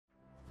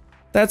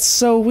That's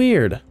so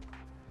weird.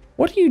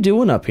 What are you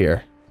doing up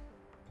here?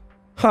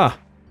 Huh.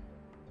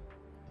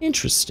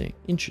 Interesting,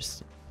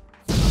 interesting.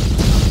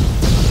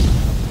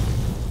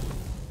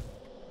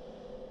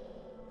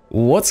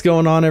 What's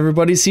going on,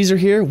 everybody? Caesar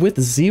here with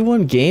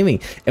Z1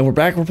 Gaming, and we're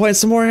back. We're playing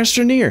some more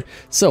Astroneer.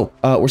 So,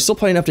 we're still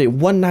playing update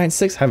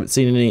 196. Haven't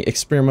seen any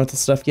experimental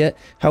stuff yet.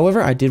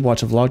 However, I did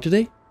watch a vlog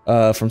today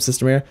from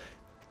Astroneer,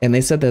 and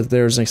they said that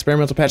there's an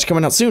experimental patch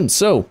coming out soon.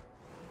 So,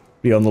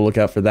 be on the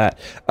lookout for that.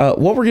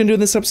 What we're gonna do in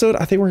this episode,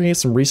 I think we're gonna get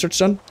some research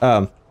done.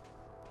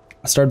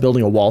 I started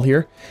building a wall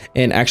here,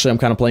 and actually I'm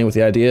kind of playing with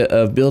the idea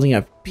of building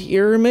a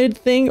pyramid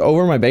thing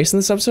over my base in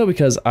this episode,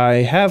 because I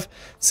have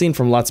seen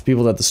from lots of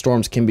people that the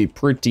storms can be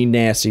pretty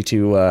nasty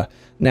to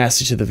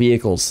the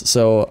vehicles.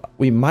 So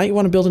we might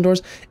want to build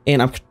indoors,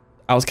 and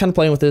I was kind of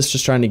playing with this,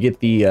 just trying to get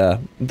the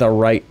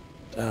right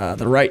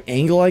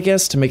angle, I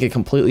guess, to make it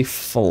completely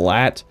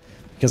flat,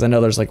 because I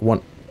know there's like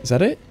one. Is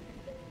that it?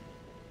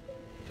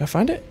 Did I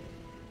find it?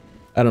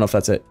 I don't know if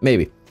that's it.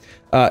 Maybe.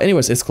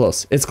 Anyways, it's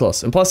close. It's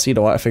close. And plus, you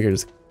know what? I figured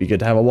it'd be good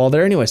to have a wall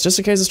there anyways, just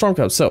in case the storm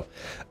comes. So,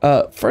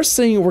 first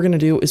thing we're going to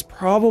do is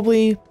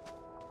probably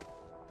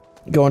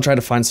go and try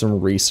to find some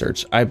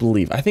research, I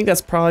believe. I think that's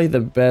probably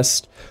the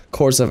best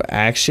course of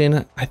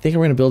action. I think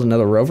we're going to build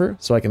another rover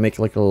so I can make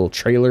like a little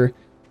trailer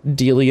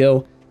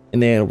dealio,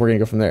 and then we're going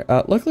to go from there.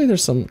 Luckily,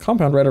 there's some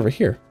compound right over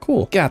here.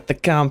 Cool. Got the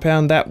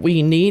compound that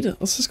we need.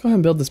 Let's just go ahead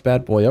and build this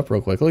bad boy up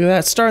real quick. Look at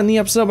that. Starting the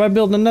episode by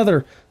building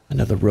another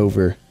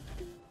rover.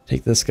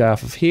 Take this guy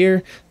off of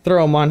here,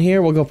 throw him on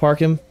here, we'll go park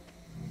him.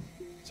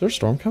 Is there a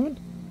storm coming?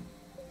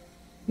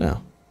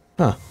 No.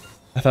 Huh.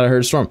 I thought I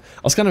heard a storm.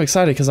 I was kind of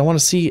excited because I want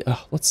to see,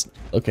 let's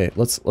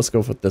go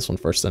with this one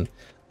first then.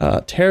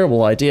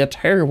 Terrible idea,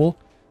 terrible.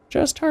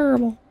 Just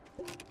terrible.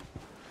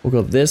 We'll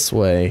go this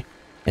way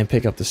and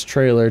pick up this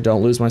trailer.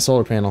 Don't lose my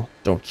solar panel.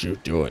 Don't you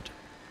do it.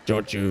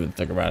 Don't you even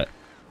think about it.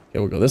 Okay,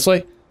 we'll go this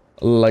way,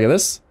 like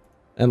this,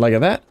 and like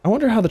that. I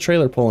wonder how the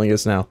trailer pulling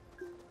is now.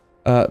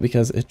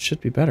 Because it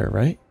should be better,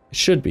 right? It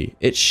should be.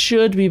 It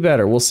should be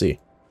better. We'll see.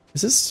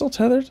 Is this still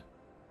tethered?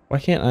 Why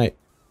can't I?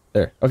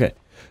 There. Okay.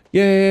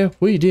 Yeah,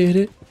 we did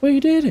it. We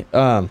did it.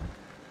 But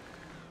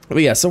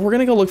yeah, so we're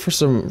gonna go look for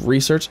some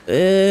research.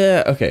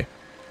 Okay.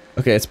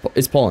 Okay, it's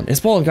pulling. It's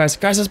pulling, guys.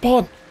 Guys, it's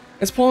pulling.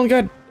 It's pulling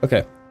good.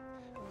 Okay.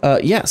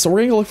 Yeah, so we're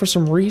gonna go look for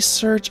some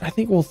research. I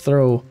think let's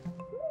throw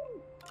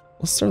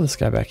this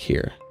guy back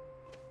here.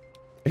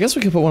 I guess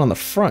we could put one on the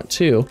front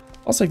too.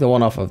 I'll take the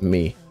one off of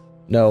me.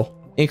 No.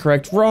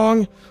 Incorrect.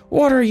 Wrong.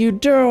 What are you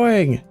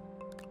doing?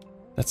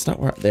 That's not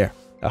where. There.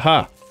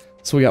 Aha.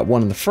 So we got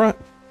one in the front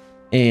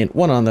and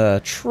one on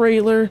the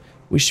trailer.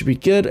 We should be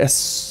good. As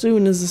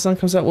soon as the sun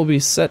comes out, we'll be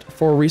set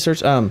for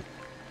research.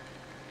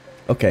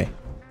 Okay.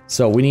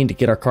 So we need to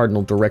get our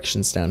cardinal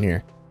directions down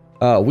here.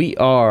 We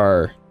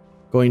are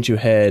going to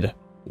head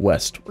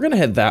west. We're going to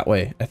head that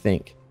way, I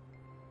think.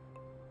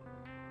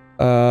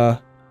 Yeah,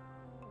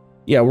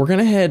 we're going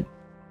to head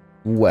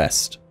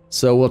west.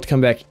 So we'll have to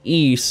come back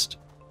east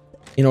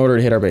in order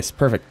to hit our base.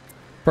 Perfect.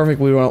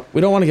 Perfect. We don't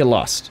want to get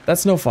lost.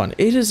 That's no fun.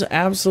 It is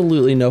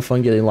absolutely no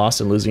fun getting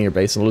lost and losing your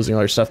base and losing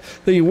all your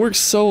stuff that you work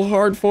so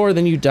hard for,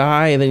 then you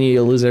die, and then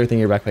you lose everything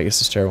in your backpack. It's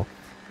just terrible.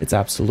 It's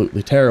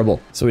absolutely terrible.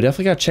 So we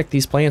definitely got to check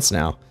these plants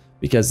now,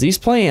 because these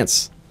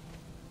plants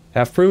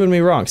have proven me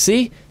wrong.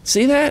 See?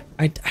 See that?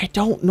 I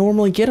don't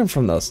normally get them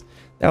from those.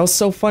 That was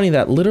so funny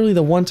that literally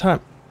the one time...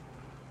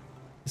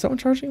 Is that one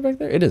charging back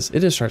there? It is.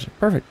 It is charging.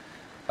 Perfect.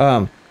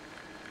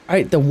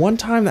 The one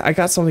time that I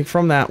got something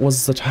from that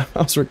was the time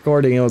I was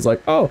recording, and I was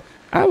like, oh,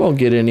 I won't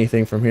get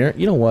anything from here.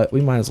 You know what? We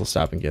might as well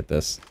stop and get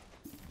this.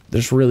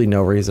 There's really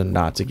no reason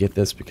not to get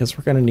this, because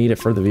we're going to need it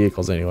for the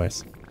vehicles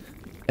anyways.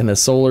 And the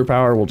solar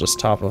power will just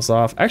top us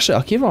off. Actually,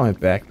 I'll keep it on my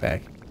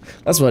backpack.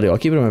 That's what I'll do. I'll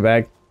keep it in my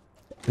bag.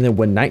 And then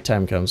when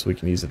nighttime comes, we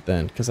can use it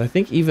then. Because I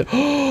think even...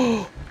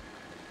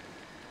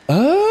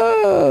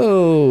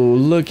 Oh,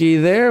 looky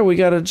there. We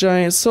got a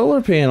giant solar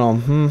panel.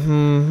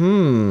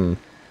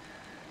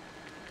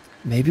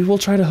 Maybe we'll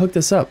try to hook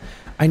this up.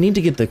 I need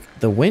to get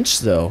the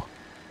winch, though.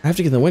 I have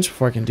to get the winch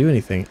before I can do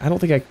anything. I don't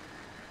think I...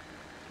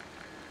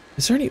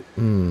 Is there any...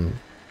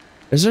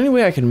 Is there any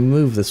way I can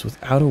move this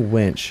without a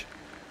winch?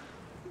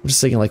 I'm just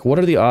thinking, like, what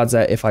are the odds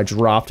that if I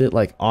dropped it,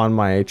 like, on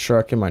my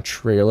truck and my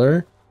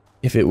trailer,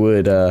 if it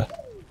would,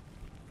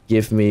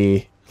 give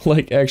me...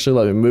 Like, actually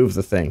let me move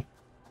the thing.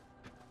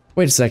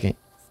 Wait a second.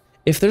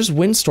 If there's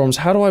windstorms,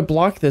 how do I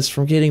block this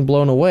from getting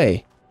blown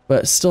away,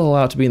 but still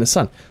allow it to be in the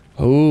sun?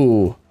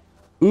 Oh...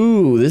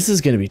 Ooh, this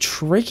is going to be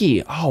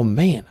tricky. Oh,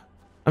 man.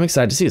 I'm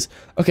excited to see this.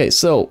 Okay,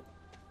 so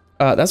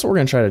that's what we're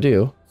going to try to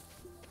do.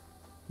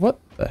 What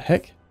the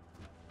heck?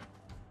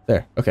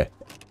 There. Okay.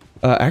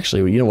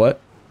 Actually, you know what?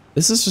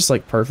 This is just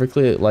like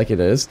perfectly like it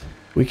is.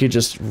 We could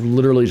just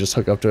literally just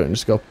hook up to it and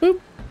just go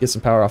boop, get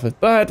some power off it.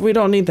 But we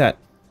don't need that.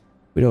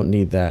 We don't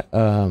need that.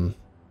 Do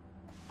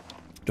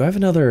I have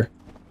another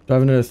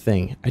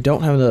thing? I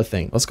don't have another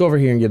thing. Let's go over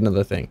here and get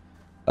another thing.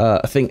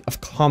 A thing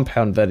of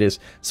compound, that is,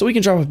 so we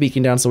can drop a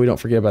beacon down so we don't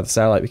forget about the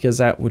satellite, because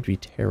that would be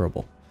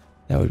terrible.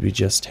 That would be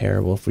just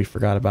terrible if we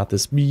forgot about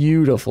this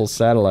beautiful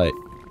satellite.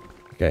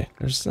 Okay,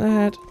 there's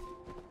that.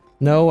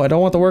 No, I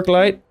don't want the work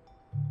light.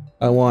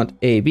 I want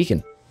a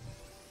beacon.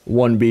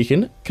 One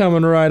beacon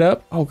coming right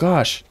up. Oh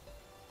gosh.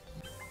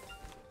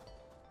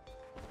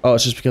 Oh,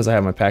 it's just because I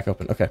have my pack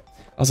open. Okay.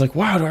 I was like,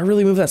 wow, do I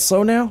really move that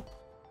slow now?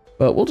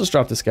 But we'll just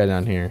drop this guy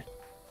down here.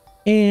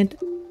 And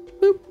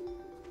boop.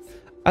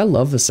 I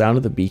love the sound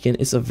of the beacon.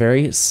 It's a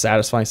very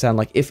satisfying sound.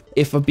 Like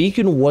if a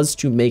beacon was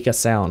to make a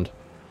sound,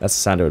 that's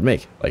the sound it would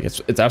make. Like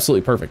it's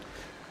absolutely perfect.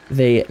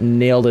 They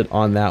nailed it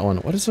on that one.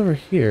 What is over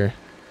here?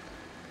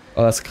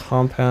 Oh, that's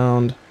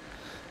compound.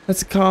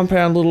 That's a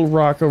compound little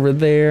rock over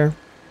there.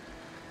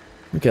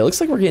 Okay,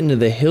 looks like we're getting to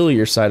the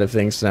hillier side of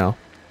things now.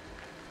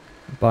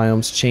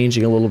 Biome's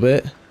changing a little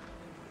bit.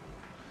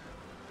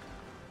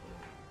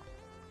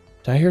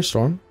 Did I hear a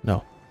storm?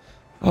 No.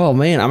 Oh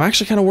man, I'm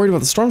actually kind of worried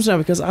about the storms now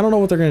because I don't know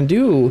what they're gonna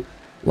do,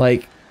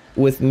 like,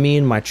 with me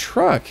and my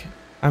truck.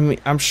 I mean,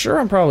 I'm sure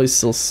I'm probably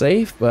still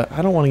safe, but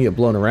I don't want to get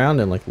blown around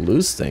and, like,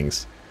 lose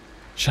things.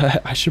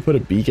 I should put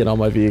a beacon on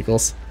my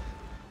vehicles.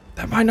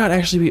 That might not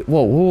actually be...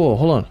 Whoa, whoa, whoa,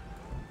 hold on.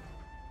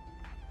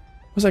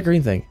 What's that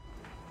green thing?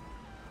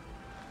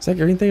 Is that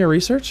green thing a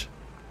research?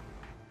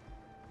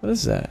 What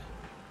is that?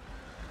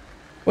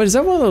 Wait, is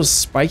that one of those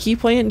spiky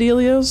plant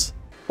dealios?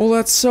 Oh,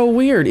 that's so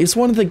weird. It's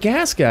one of the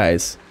gas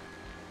guys.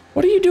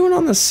 What are you doing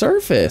on the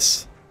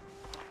surface?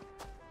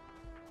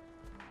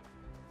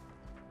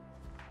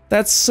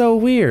 That's so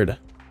weird.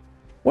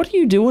 What are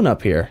you doing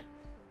up here?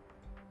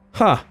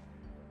 Huh.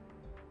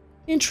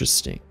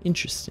 Interesting,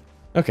 interesting.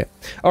 Okay,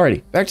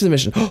 alrighty, back to the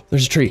mission. Oh,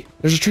 there's a tree.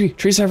 There's a tree.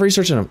 Trees have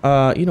research in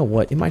them. You know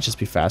what? It might just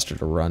be faster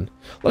to run.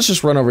 Let's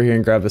just run over here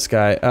and grab this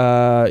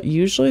guy.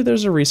 Usually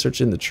there's a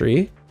research in the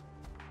tree.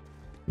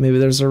 Maybe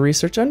there's a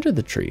research under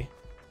the tree.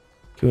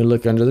 Can we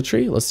look under the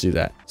tree? Let's do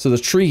that. So the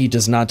tree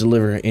does not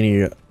deliver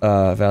any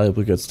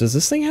valuable goods. Does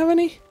this thing have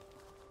any?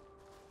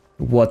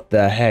 What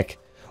the heck?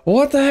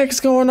 What the heck's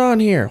going on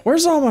here?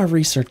 Where's all my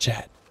research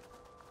at?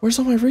 Where's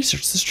all my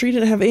research? This tree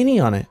didn't have any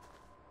on it.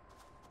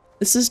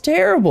 This is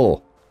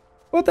terrible.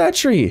 What about that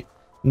tree?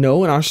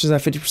 No, and oxygen's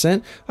at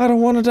 50%. I don't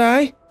want to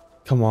die.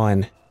 Come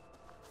on.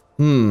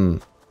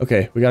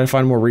 Okay, we gotta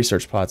find more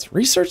research pods.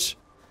 Research?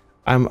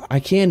 I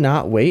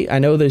cannot wait. I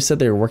know they said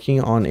they were working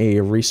on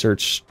a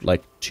research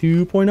like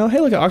 2.0.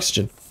 Hey, look at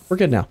oxygen. We're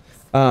good now.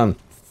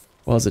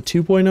 Well, is it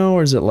 2.0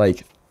 or is it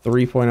like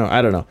 3.0?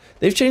 I don't know.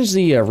 They've changed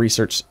the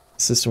research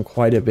system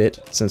quite a bit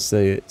since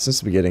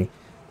the beginning,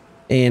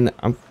 and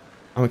I'm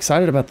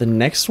excited about the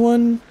next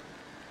one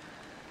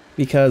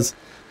because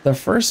the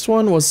first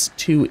one was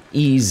too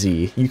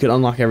easy. You could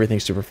unlock everything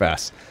super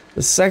fast.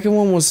 The second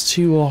one was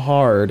too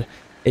hard.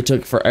 It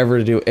took forever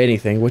to do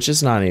anything, which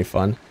is not any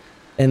fun.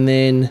 And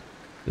then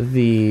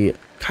the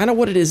kind of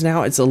what it is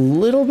now, it's a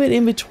little bit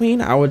in between.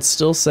 I would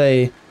still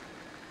say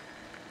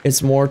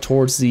it's more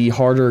towards the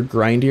harder,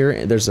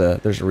 grindier. There's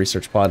a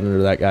research pod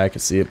under that guy. I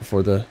could see it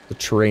before the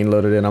terrain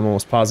loaded in. I'm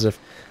almost positive.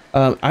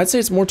 I'd say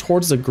it's more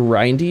towards the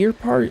grindier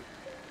part,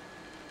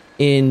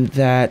 in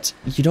that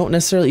you don't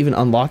necessarily even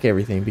unlock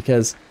everything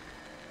because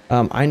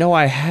I know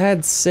I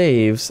had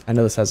saves. I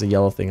know this has a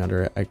yellow thing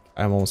under it.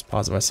 I'm almost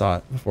positive I saw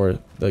it before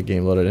the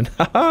game loaded in.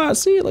 Haha,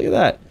 see, look at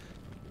that.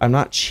 I'm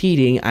not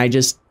cheating. I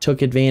just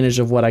took advantage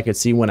of what I could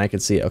see when I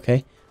could see it,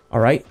 okay? All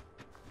right.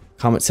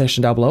 Comment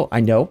section down below.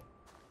 I know.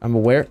 I'm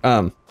aware.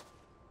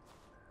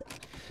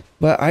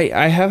 But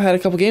I have had a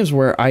couple games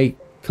where I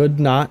could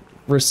not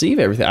receive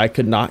everything. I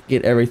could not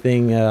get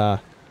everything.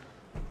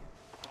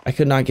 I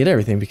could not get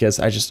everything because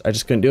I just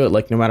couldn't do it.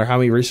 Like, no matter how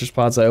many research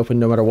pods I opened,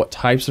 no matter what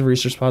types of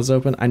research pods I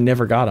opened, I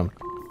never got them.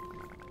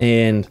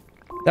 And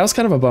that was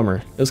kind of a bummer.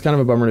 It was kind of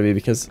a bummer to me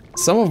because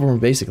some of them were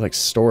basic, like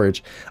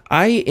storage.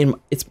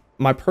 It's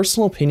my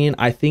personal opinion,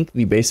 I think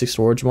the basic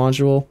storage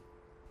module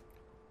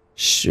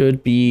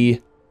should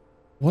be...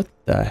 What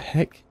the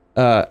heck?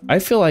 I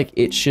feel like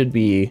it should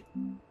be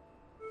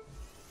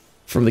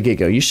from the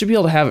get-go. You should be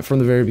able to have it from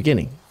the very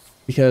beginning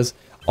because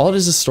all it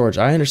is storage.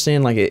 I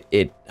understand, like,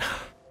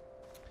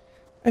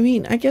 I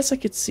mean, I guess I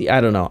could see... I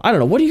don't know.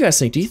 What do you guys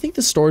think? Do you think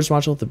the storage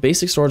module, the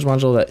basic storage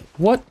module that...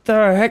 What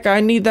the heck?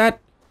 I need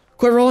that.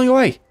 Quit rolling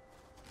away.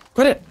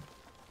 Quit it.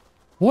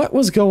 What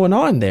was going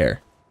on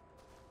there?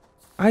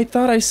 I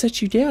thought I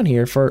set you down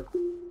here for...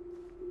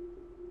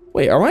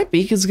 Wait, are my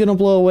beacons gonna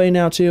blow away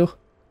now too?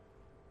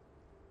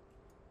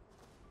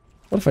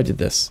 What if I did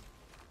this?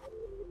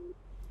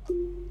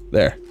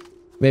 There.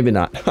 Maybe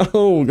not.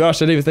 Oh gosh,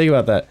 I didn't even think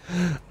about that.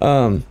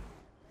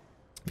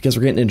 Because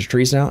we're getting into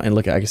trees now, and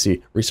look, I can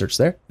see research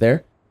there.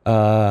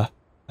 I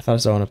thought I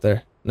saw one up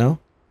there. No?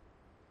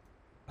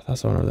 I thought I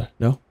saw one over there.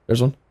 No?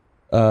 There's one.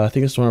 I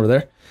think there's one over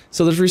there.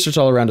 So there's research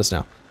all around us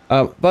now.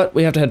 But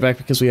we have to head back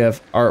because we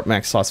have our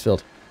max slots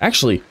filled.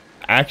 Actually,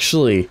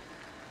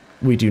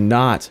 we do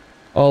not.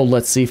 Oh,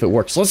 let's see if it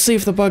works. Let's see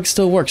if the bug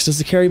still works. Does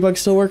the carry bug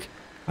still work?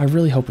 I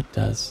really hope it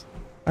does.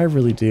 I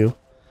really do.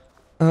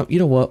 You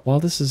know what?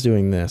 While this is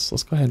doing this,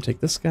 let's go ahead and take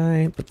this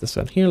guy, put this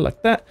on here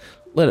like that.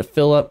 Let it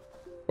fill up.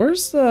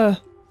 Where's the...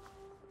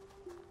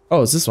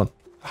 Oh, it's this one.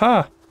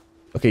 Ha!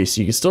 Okay, so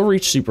you can still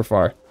reach super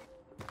far.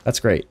 That's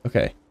great.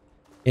 Okay.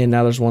 And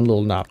now there's one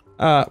little knob.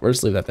 We'll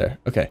just leave that there.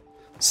 Okay.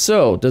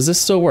 So, does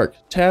this still work?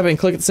 Tab and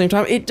click at the same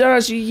time? It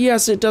does!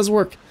 Yes, it does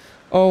work!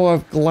 Oh,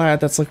 I'm glad.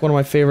 That's like one of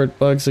my favorite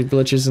bugs and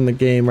glitches in the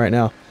game right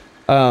now.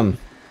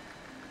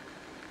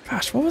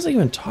 Gosh, what was I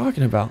even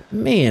talking about?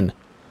 Man,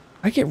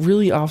 I get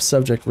really off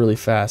subject really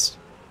fast.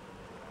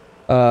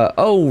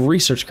 Oh,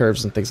 research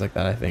curves and things like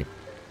that, I think.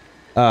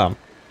 But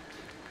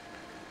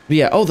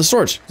yeah, oh, the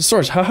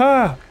storage,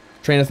 haha!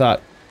 Train of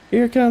thought.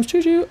 Here comes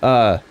Choo-Choo.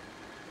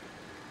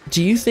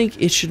 Do you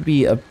think it should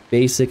be a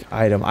basic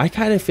item? I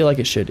kind of feel like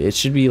it should. It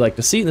should be like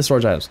the seat and the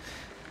storage items.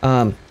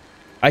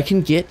 I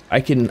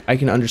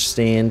can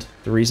understand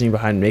the reasoning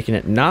behind making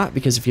it not,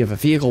 because if you have a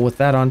vehicle with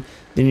that on,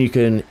 then you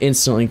can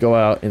instantly go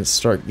out and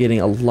start getting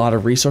a lot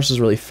of resources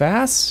really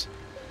fast.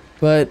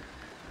 But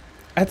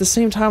at the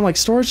same time, like,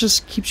 storage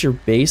just keeps your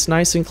base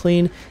nice and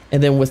clean,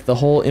 and then with the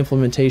whole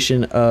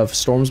implementation of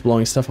storms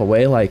blowing stuff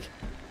away, like,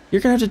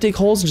 you're gonna have to dig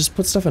holes and just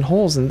put stuff in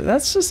holes, and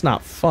that's just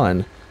not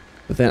fun.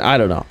 But then, I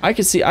don't know. I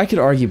could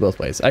argue both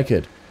ways. I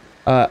could.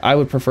 I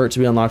would prefer it to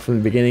be unlocked from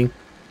the beginning,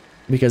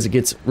 because it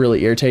gets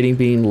really irritating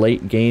being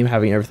late game,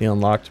 having everything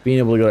unlocked, being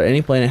able to go to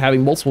any planet,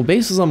 having multiple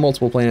bases on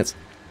multiple planets,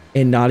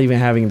 and not even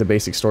having the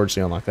basic storage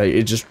thing unlocked.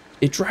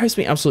 It drives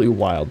me absolutely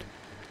wild.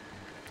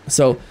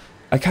 So,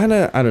 I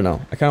don't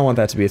know. I kind of want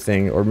that to be a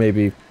thing, or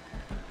maybe,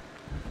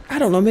 I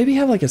don't know, maybe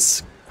have like a,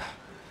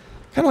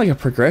 kind of like a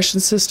progression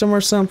system or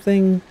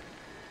something,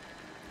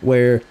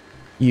 where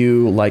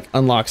you like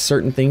unlock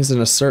certain things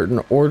in a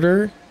certain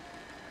order.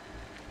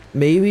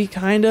 Maybe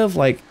kind of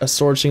like a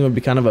storage thing would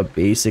be kind of a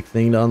basic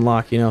thing to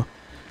unlock, you know?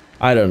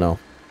 I don't know.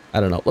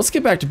 Let's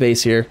get back to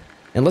base here,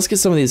 and let's get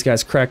some of these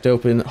guys cracked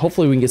open.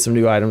 Hopefully we can get some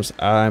new items.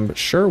 I'm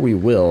sure we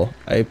will.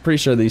 I'm pretty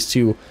sure these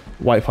two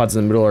white pods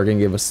in the middle are going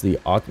to give us the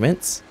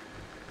augments,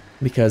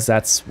 because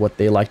that's what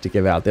they like to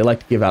give out. They like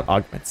to give out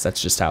augments.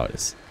 That's just how it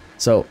is.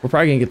 So we're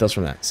probably going to get those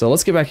from that. So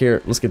let's get back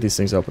here. Let's get these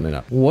things opening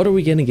up. What are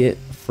we going to get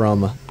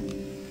from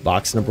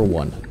box number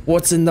 1?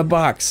 What's in the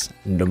box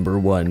number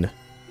 1?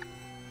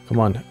 Come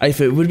on.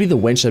 If it would be the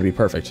winch, that'd be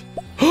perfect.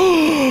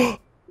 Oh,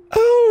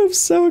 I'm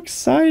so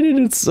excited.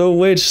 It's so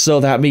winch.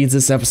 So that means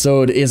this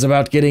episode is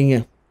about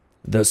getting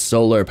the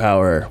solar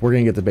power. We're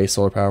going to get the base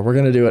solar power. We're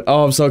going to do it.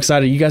 Oh, I'm so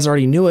excited. You guys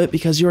already knew it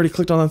because you already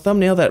clicked on the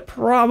thumbnail that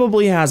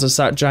probably has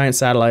a giant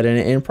satellite in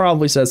it and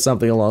probably says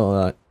something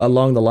along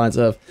the lines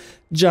of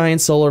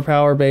giant solar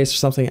power base or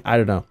something. I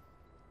don't know.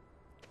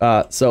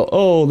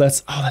 Oh,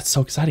 that's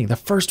so exciting. The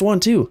first one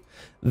too.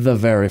 The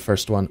very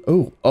first one.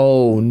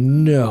 Oh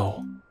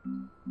no.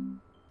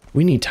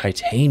 We need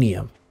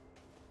titanium.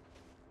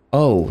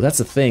 Oh,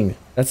 that's a thing.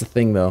 That's a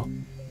thing though.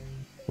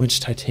 Which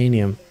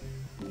titanium?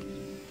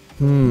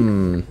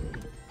 We're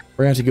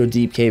gonna have to go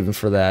deep caving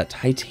for that.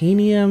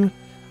 Titanium,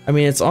 I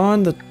mean, it's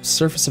on the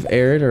surface of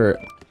Arid or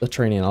the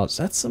terrain analysis.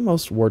 That's the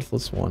most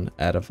worthless one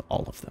out of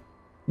all of them.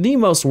 The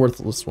most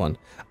worthless one.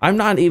 I'm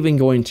not even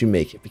going to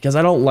make it because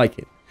I don't like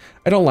it.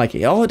 I don't like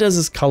it. All it does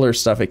is color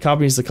stuff. It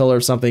copies the color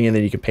of something and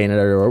then you can paint it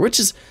everywhere, which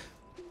is,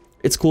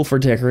 it's cool for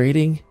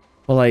decorating,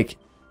 but like,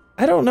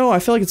 I don't know. I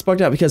feel like it's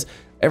bugged out because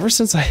ever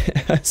since I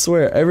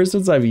swear, ever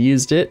since I've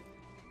used it,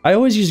 I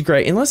always use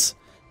gray, unless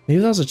maybe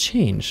that was a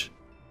change.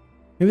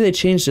 Maybe they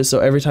changed it so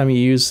every time you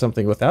use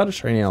something without a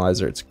terrain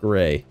analyzer, it's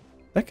gray.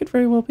 That could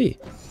very well be.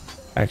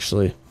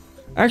 Actually,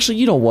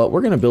 you know what?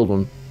 We're gonna build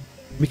one.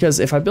 Because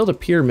if I build a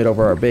pyramid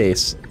over our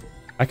base,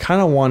 I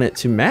kind of want it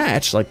to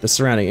match like the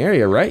surrounding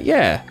area, right?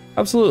 Yeah,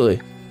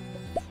 absolutely.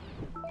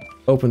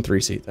 Open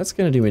 3 seat. That's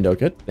gonna do me no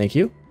good. Thank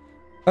you.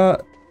 Oh,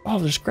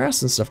 there's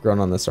grass and stuff growing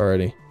on this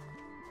already.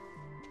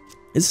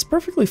 Is this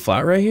perfectly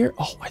flat right here?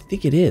 Oh, I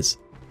think it is.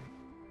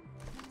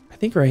 I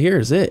think right here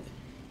is it.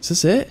 Is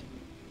this it?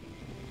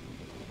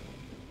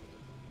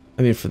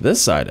 I mean, for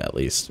this side at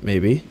least,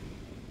 maybe.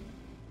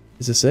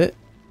 Is this it?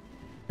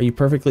 Are you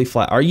perfectly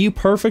flat? Are you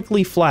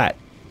perfectly flat?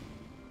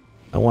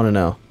 I want to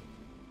know.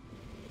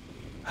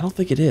 I don't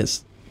think it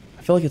is.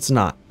 I feel like it's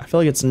not. I feel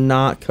like it's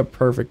not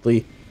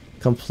perfectly,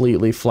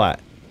 completely flat.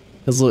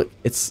 Because look,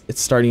 it's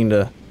starting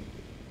to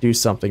do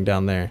something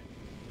down there.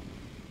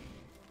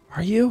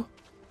 Are you?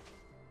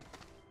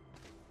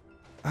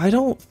 I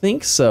don't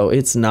think so.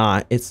 It's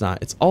not. It's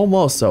not. It's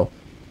almost so.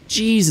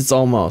 Jeez, it's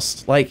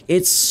almost. Like,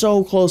 it's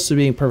so close to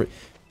being perfect.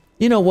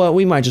 You know what?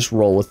 We might just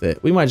roll with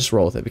it. We might just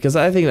roll with it. Because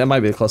I think that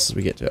might be the closest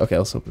we get to it. Okay,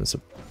 let's open this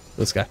up.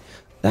 This guy.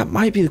 That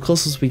might be the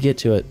closest we get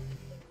to it.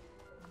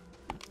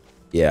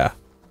 Yeah.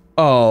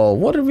 Oh,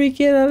 what did we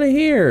get out of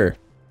here?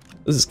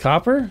 This is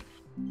copper?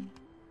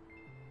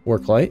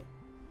 Work light.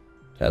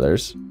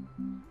 Tethers.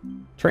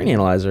 Terrain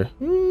analyzer.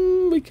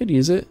 We could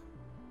use it.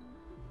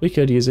 We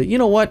could use it. You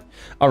know what?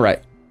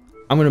 Alright.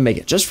 I'm going to make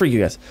it just for you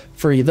guys.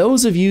 For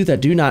those of you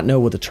that do not know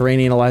what the terrain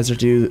analyzer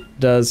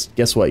does,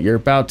 guess what? You're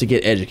about to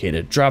get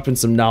educated. Dropping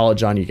some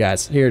knowledge on you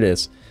guys. Here it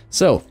is.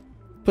 So,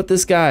 put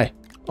this guy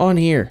on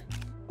here.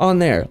 On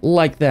there.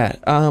 Like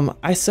that.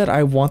 I said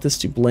I want this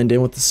to blend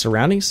in with the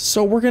surroundings,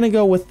 so we're going to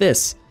go with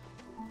this.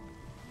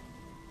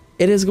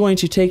 It is going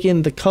to take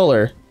in the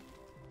color.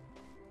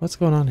 What's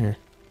going on here?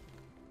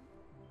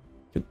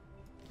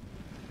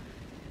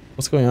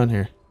 What's going on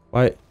here?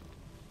 Why?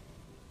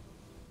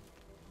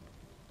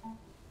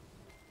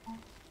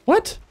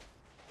 What?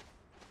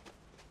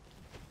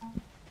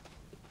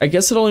 I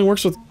guess it only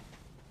works with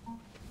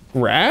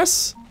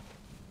grass?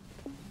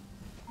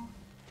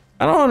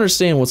 I don't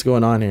understand what's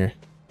going on here.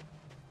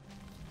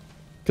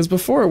 Because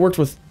before it worked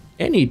with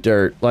any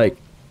dirt, like,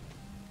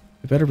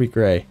 it better be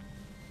gray.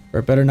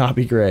 Or it better not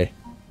be gray.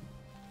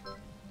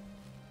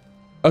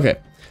 Okay,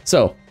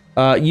 so,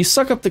 you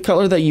suck up the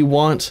color that you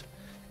want,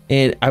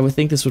 and I would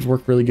think this would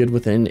work really good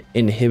with an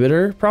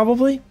inhibitor,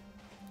 probably.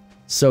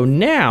 So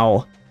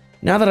now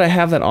that I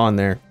have that on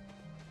there,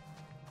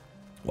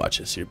 watch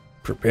this, you're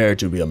prepared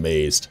to be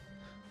amazed.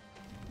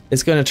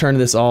 It's gonna turn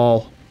this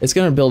all, it's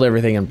gonna build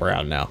everything in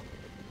brown now.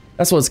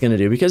 That's what it's gonna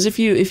do, because if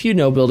you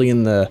know building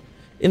in the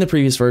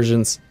previous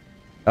versions,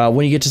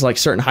 when you get to like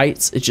certain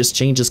heights, it just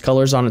changes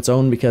colors on its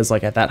own, because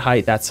like at that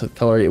height, that's the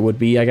color it would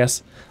be, I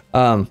guess.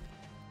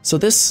 So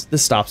this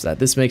stops that.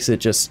 This makes it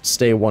just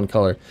stay one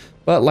color.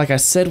 But like I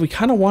said, we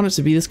kind of want it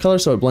to be this color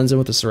so it blends in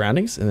with the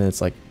surroundings, and then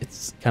it's like,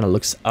 it's kind of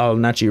looks al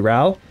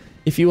natural,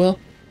 if you will.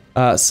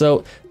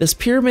 So this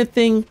pyramid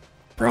thing,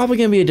 probably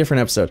gonna be a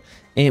different episode.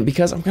 And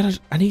because I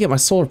need to get my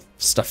solar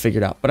stuff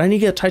figured out, but I need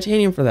to get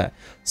titanium for that.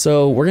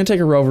 So we're gonna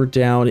take a rover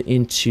down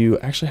into,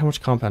 actually, how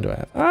much compound do I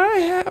have? I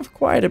have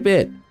quite a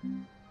bit.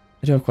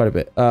 I do have quite a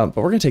bit, but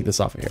we're gonna take this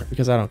off of here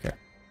because I don't care.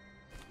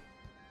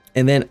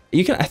 And then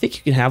I think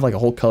you can have like a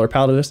whole color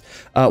palette of this.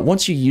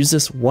 Once you use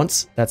this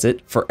once, that's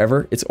it,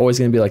 forever. It's always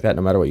gonna be like that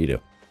no matter what you do.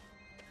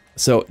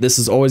 So this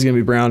is always gonna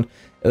be brown,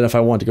 and if I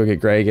want to go get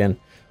gray again,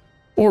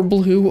 or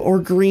blue, or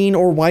green,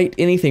 or white,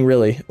 anything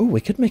really. Oh, we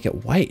could make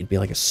it white. It'd be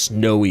like a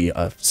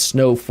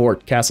snow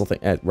fort castle thing.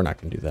 We're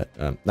not gonna do that,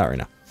 not right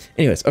now.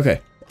 Anyways, okay.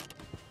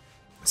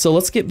 So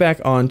let's get back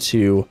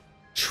onto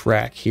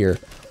track here.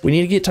 We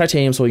need to get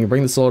titanium so we can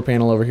bring the solar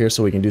panel over here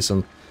so we can do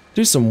some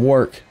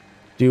work.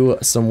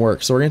 So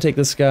we're gonna take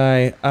this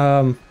guy.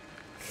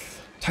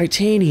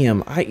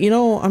 Titanium.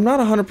 I'm not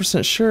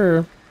 100%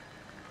 sure.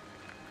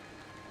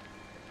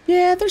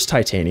 Yeah, there's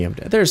titanium.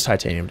 There's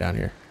titanium down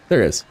here.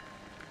 There is.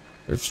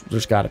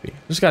 There's gotta be.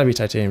 There's gotta be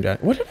titanium down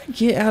here. What did I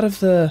get out of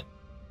the...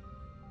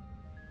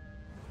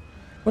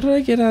 What did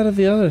I get out of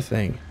the other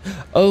thing?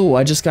 Oh,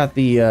 I just got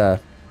the,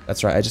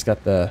 that's right, I just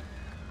got the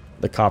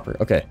copper.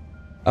 Okay.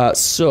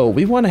 So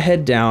we want to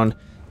head down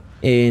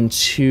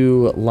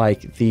into,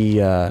 like,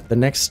 the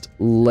next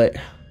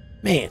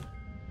Man.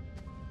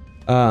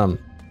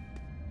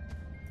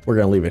 We're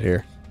gonna leave it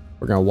here.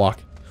 We're gonna walk.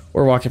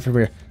 We're walking from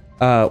here.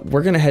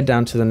 We're gonna head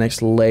down to the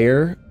next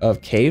layer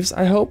of caves,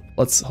 I hope.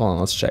 Hold on,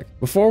 let's check.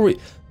 Before we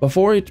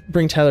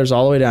bring tethers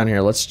all the way down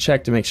here, let's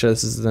check to make sure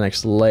this is the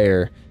next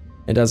layer.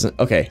 It doesn't,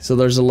 okay, so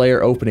there's a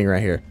layer opening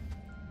right here.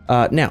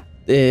 Now,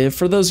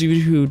 for those of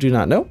you who do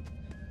not know,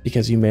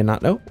 because you may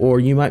not know, or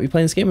you might be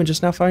playing this game and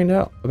just now find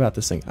out about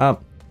this thing.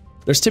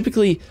 There's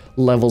typically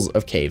levels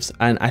of caves,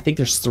 and I think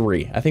there's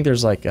 3. I think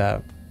there's like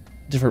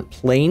different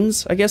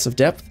planes, I guess, of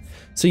depth.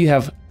 So you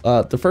have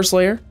the first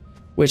layer,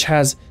 which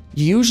has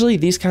usually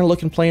these kind of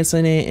looking plants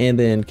in it, and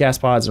then gas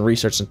pods and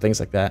research and things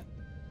like that.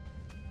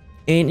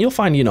 And you'll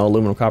find,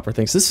 aluminum, copper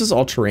things. This is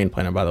all terrain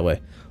planet, by the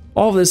way.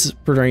 All of this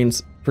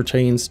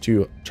pertains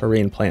to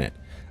terrain planet.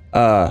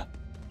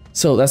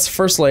 So that's the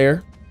first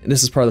layer, and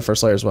this is part of the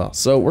first layer as well.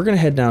 So we're gonna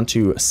head down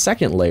to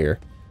second layer.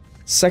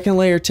 Second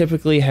layer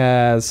typically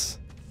has,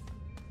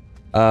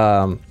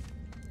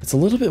 it's a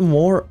little bit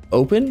more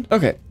open.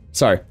 Okay,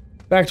 sorry.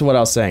 Back to what I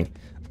was saying.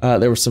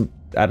 There was some,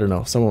 I don't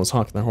know, someone was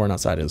honking their horn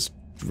outside. It was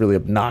really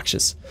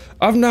obnoxious.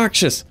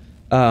 Obnoxious!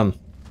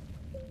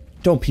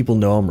 Don't people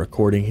know I'm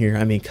recording here?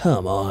 I mean,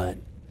 come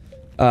on.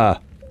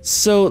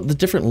 So the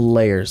different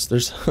layers.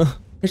 There's,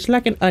 it's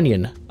like an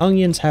onion.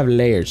 Onions have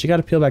layers. You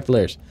gotta peel back the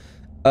layers.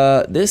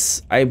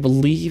 This, I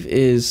believe,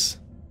 is...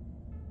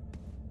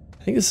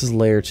 I think this is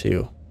layer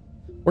 2.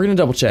 We're gonna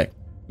double check,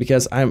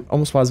 because I'm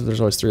almost positive there's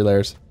always 3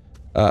 layers.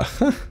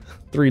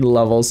 3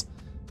 levels.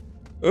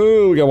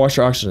 Oh, we gotta wash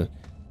our oxygen.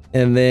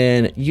 And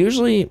then,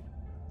 usually,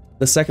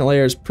 the second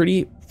layer is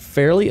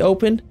fairly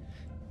open.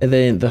 And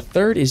then the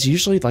third is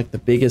usually like the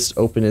biggest,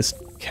 openest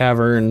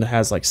cavern,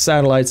 has like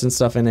satellites and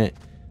stuff in it.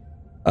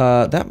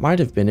 That might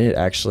have been it,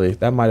 actually.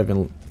 That might have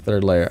been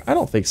third layer. I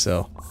don't think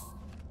so.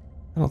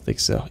 I don't think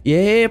so. Yeah,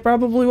 it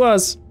probably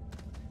was.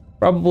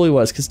 Probably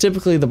was, because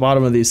typically the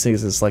bottom of these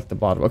things is like the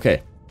bottom.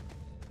 Okay.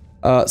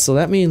 So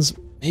that means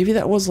maybe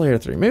that was layer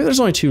 3. Maybe there's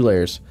only 2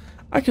 layers.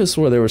 I could have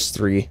swore there was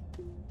 3.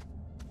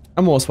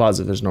 I'm almost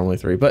positive there's normally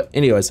 3. But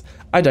anyways,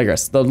 I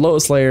digress. The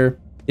lowest layer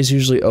is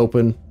usually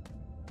open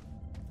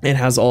and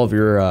has all of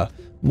your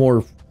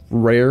more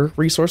rare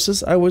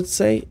resources, I would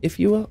say, if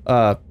you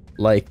will.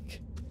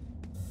 Like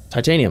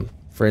titanium,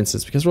 for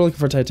instance, because we're looking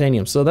for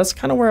titanium. So that's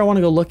kind of where I want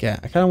to go look at.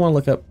 I kind of want to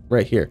look up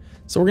right here.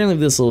 So we're going to leave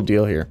this little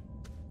deal here.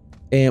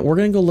 And we're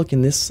going to go look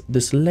in this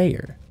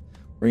layer.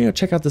 We're going to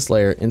check out this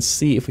layer and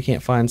see if we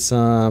can't find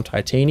some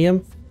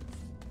titanium.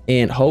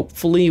 And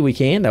hopefully we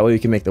can. That way we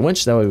can make the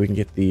winch. That way we can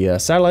get the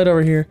satellite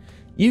over here.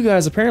 You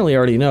guys apparently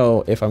already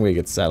know if I'm going to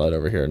get the satellite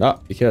over here or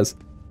not, because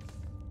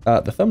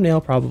the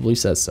thumbnail probably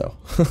says so.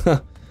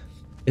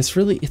 It's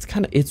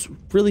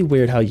really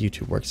weird how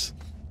YouTube works,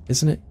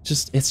 isn't it?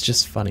 It's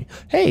just funny.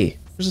 Hey,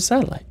 There's a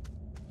satellite.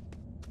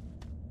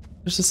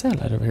 There's a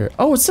satellite over here.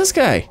 Oh, it's this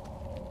guy.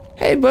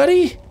 Hey,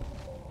 buddy.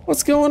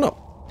 What's going on?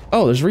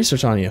 Oh, there's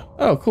research on you.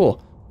 Oh,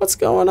 cool. What's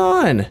going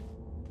on?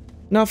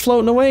 Not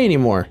floating away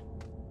anymore.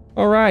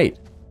 All right.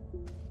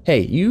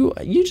 Hey, you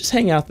just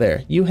hang out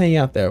there. You hang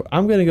out there.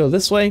 I'm gonna go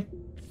this way,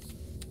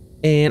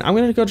 and I'm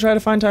gonna go try to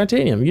find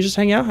titanium. You just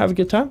hang out, have a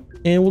good time,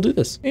 and we'll do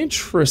this.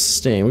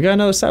 Interesting. We got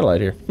another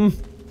satellite here.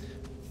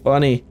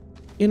 Funny.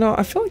 You know,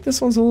 I feel like this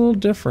one's a little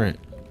different.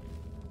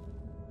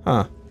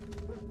 Huh.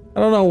 I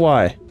don't know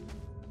why.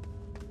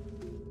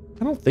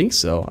 I don't think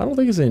so. I don't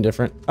think it's any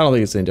different. I don't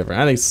think it's any different.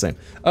 I think it's the same.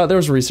 There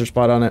was a research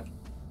spot on it.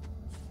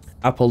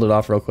 I pulled it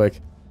off real quick.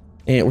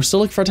 And we're still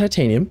looking for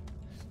titanium,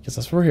 because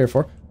that's what we're here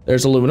for.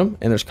 There's aluminum,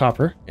 and there's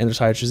copper, and there's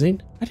hydrazine.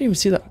 I didn't even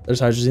see that.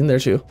 There's hydrazine there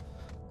too.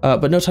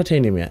 But no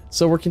titanium yet.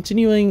 So we're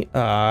continuing.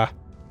 I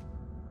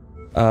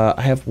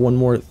have one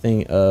more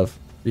thing of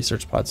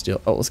research pod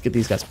steel. Oh, let's get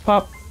these guys.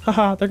 Pop.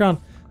 Haha, they're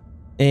gone.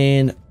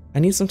 And I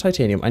need some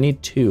titanium. I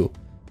need 2.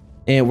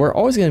 And we're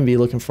always going to be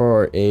looking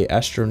for a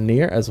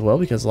Astroneer as well,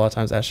 because a lot of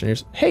times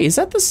Astroneers... Hey, is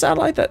that the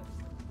satellite that...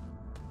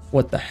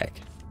 What the heck?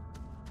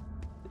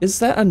 Is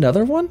that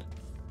another one?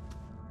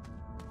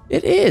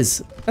 It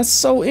is. That's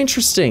so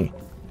interesting.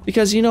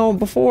 Because, you know,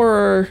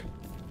 before...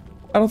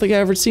 I don't think I've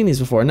ever seen these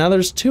before. Now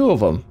there's 2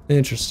 of them.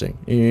 Interesting.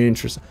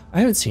 Interesting. I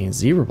haven't seen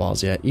zebra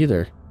balls yet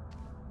either.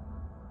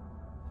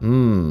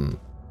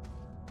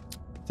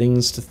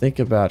 Things to think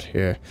about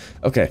here.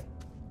 Okay.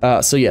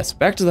 So yes,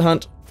 back to the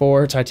hunt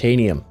for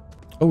titanium.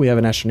 Oh, we have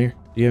an Astroneer.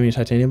 Do you have any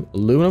titanium?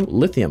 Aluminum?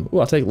 Lithium. Ooh,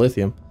 I'll take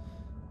lithium.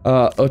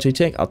 OT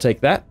tank, I'll take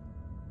that.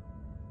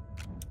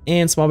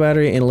 And small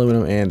battery and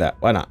aluminum and that.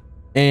 Why not?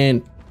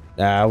 And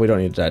we don't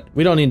need that.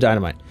 We don't need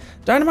dynamite.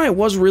 Dynamite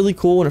was really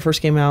cool when it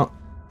first came out.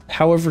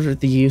 However,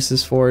 the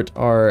uses for it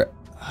are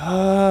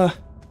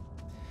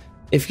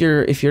if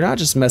you're not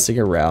just messing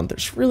around,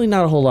 there's really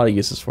not a whole lot of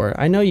uses for it.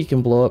 I know you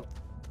can blow up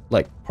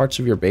like parts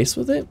of your base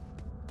with it.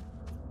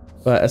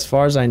 But as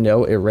far as I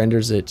know, it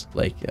renders it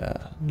like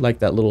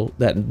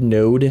that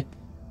node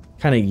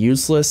kind of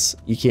useless.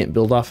 You can't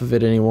build off of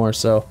it anymore.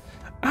 So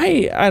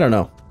I don't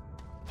know.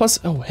 Plus,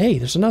 oh hey,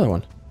 there's another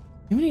one.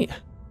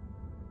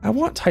 I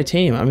want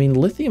titanium. I mean,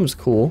 lithium's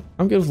cool.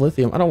 I'm good with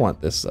lithium. I don't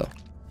want this though.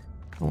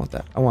 I don't want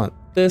that. I want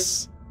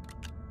this.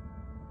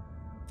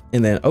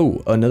 And then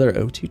another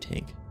O2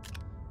 tank.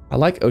 I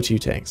like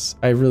O2 tanks.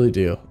 I really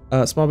do.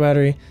 Small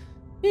battery,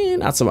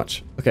 not so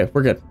much. Okay,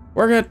 we're good.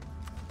 We're good.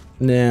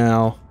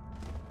 Now.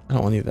 I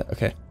don't want to need that.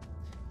 Okay.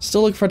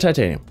 Still looking for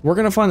titanium. We're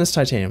going to find this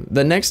titanium.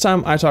 The next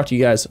time I talk to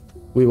you guys,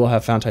 we will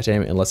have found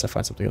titanium unless I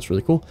find something else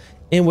really cool,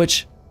 in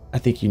which I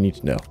think you need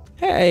to know.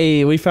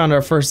 Hey, we found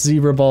our first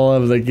zebra ball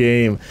of the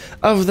game.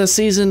 Of the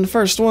season.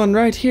 First one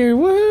right here.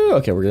 Woo!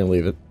 Okay, we're going to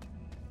leave it.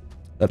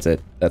 That's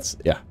it.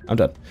 Yeah, I'm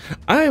done.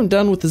 I am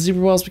done with the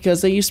zebra balls because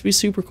they used to be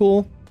super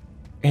cool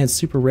and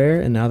super rare,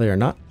 and now they are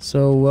not.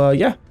 So,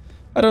 yeah.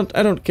 I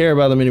don't care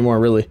about them anymore,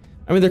 really.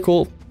 I mean, they're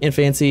cool and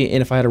fancy,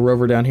 and if I had a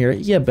rover down here,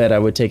 yeah, bet I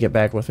would take it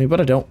back with me,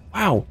 but I don't.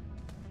 Wow.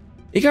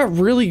 It got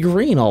really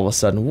green all of a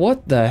sudden.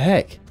 What the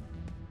heck?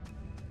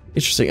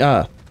 Interesting.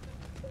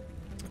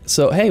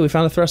 So, hey, we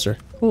found a thruster.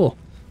 Cool.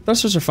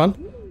 Thrusters are fun.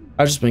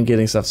 I've just been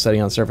getting stuff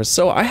setting on the surface.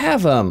 So, I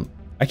have,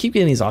 I keep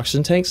getting these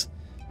oxygen tanks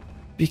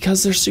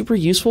because they're super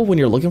useful when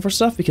you're looking for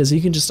stuff, because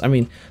you can just, I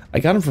mean, I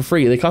got them for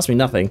free. They cost me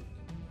nothing,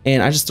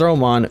 and I just throw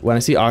them on. When I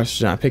see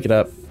oxygen, I pick it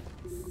up,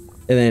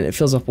 and then it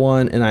fills up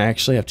one, and I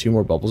actually have 2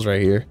 more bubbles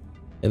right here.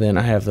 And then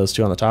I have those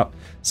 2 on the top.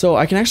 So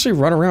I can actually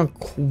run around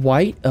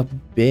quite a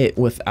bit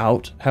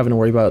without having to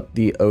worry about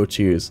the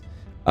O2s.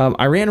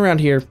 I ran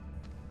around here.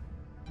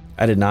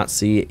 I did not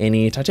see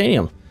any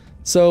titanium.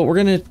 So we're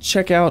going to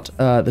check out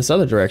this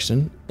other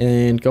direction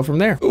and go from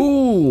there.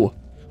 Ooh,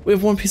 we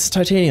have 1 piece of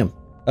titanium.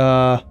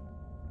 We'll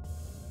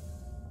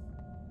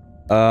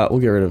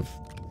get rid of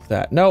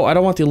that. No, I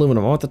don't want the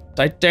aluminum. I want the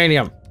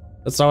titanium.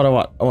 That's not what I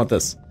want. I want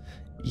this.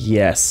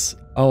 Yes.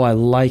 Oh, I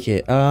like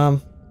it.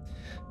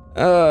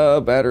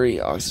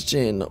 Battery,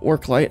 oxygen,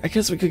 work light. I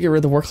guess we could get rid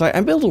of the work light.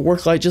 I built a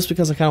work light just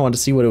because I kind of wanted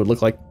to see what it would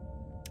look like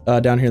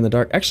down here in the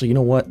dark. Actually, you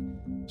know what?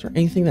 Is there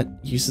anything that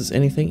uses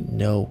anything?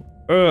 No.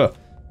 Oh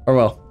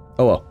well.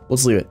 Oh well. We'll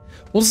just leave it.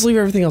 We'll just leave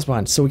everything else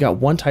behind. So we got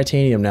 1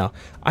 titanium now.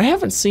 I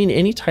haven't seen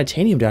any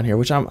titanium down here,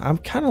 which I'm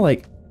kind of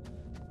like,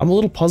 I'm a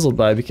little puzzled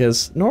by,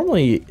 because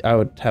normally I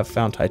would have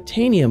found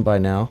titanium by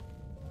now.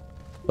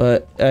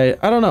 But I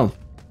don't know.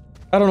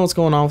 I don't know what's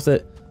going on with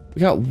it. We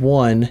got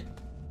 1.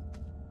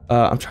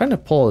 I'm trying to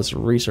pull this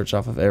research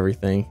off of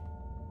everything.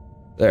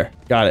 There,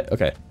 got it,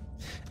 okay.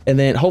 And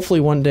then hopefully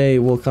one day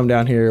we'll come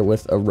down here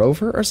with a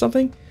rover or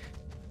something.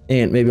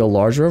 And maybe a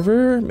large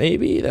rover,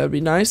 maybe, that would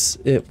be nice.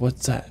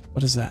 What's that?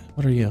 What is that?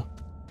 What are you?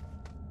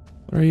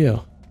 What are you?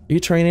 Are you a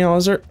terrain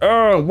analyzer?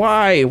 Oh,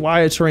 why? Why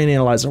a terrain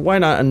analyzer? Why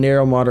not a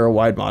narrow mod or a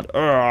wide mod?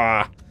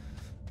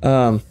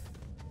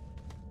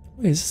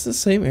 Wait, is this the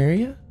same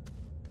area?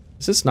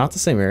 Is this not the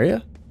same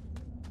area?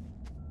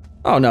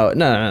 Oh, no,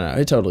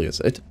 it totally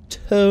is. It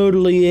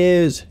totally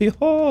is.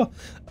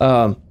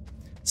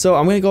 So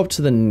I'm gonna go up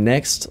to the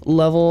next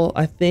level,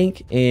 I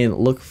think, and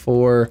look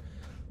for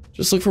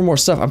just look for more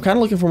stuff. I'm kind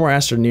of looking for more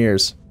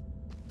Astroneers,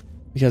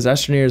 because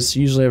Astroneers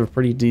usually have a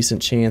pretty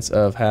decent chance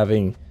of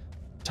having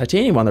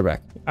titanium on their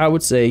back. I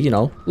would say, you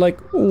know, like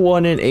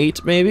 1 in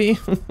 8 maybe.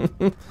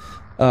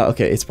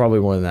 Okay, it's probably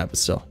more than that, but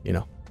still, you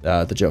know,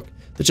 the joke.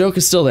 The joke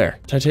is still there.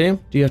 Titanium?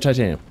 Do you have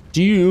titanium?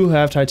 Do you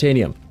have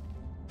titanium?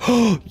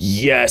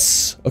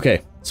 Yes!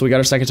 Okay, so we got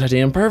our second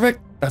titanium. Perfect.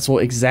 That's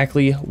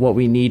exactly what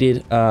we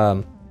needed.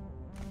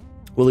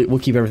 We'll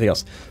keep everything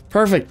else.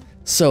 Perfect.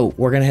 So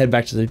we're gonna head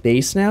back to the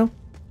base now.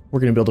 We're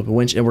gonna build up a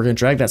winch and we're gonna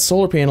drag that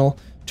solar panel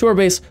to our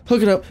base,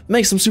 hook it up,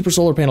 make some super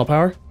solar panel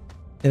power,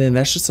 and then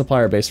that should supply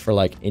our base for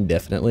like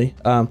indefinitely.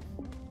 I'm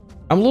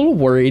a little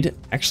worried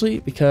actually,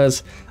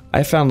 because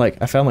I found like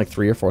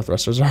 3 or 4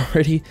 thrusters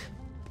already,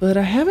 but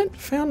I haven't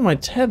found my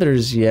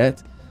tethers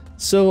yet.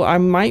 So I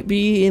might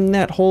be in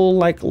that whole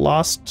like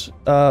lost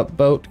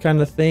boat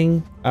kind of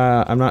thing.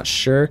 I'm not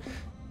sure.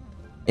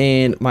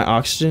 And my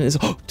oxygen is,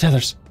 oh,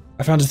 tethers.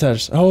 I found the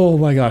tethers. Oh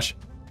my gosh.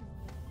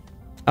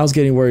 I was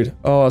getting worried.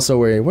 Oh, I was so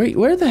worried. Wait,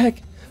 where the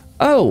heck?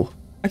 Oh,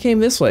 I came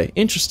this way.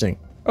 Interesting.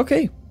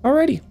 Okay,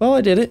 alrighty. Well,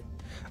 I did it.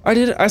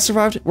 I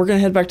survived. We're gonna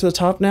head back to the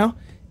top now,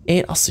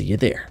 and I'll see you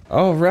there.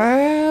 All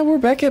right, we're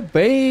back at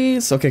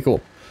base. Okay, cool.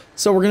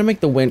 So we're gonna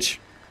make the winch,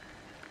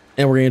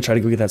 and we're gonna try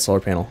to go get that solar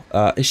panel.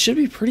 It should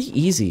be pretty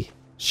easy.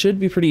 Should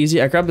be pretty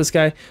easy. I grabbed this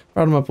guy,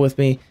 brought him up with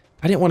me.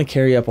 I didn't want to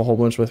carry up a whole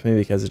bunch with me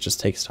because it just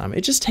takes time.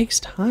 It just takes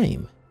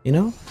time, you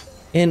know?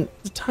 And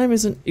the time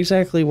isn't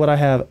exactly what I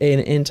have an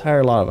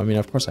entire lot of. I mean,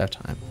 of course I have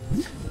time.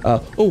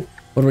 Oh,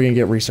 what are we gonna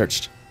get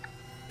researched?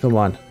 Come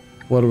on.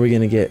 What are we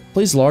gonna get?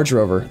 Please, large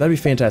rover. That'd be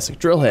fantastic.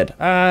 Drill head.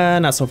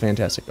 Not so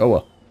fantastic. Oh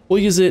well. We'll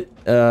use it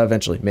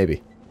eventually.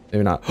 Maybe.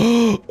 Maybe not.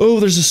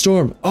 Oh, there's a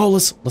storm. Oh,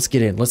 let's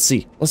get in. Let's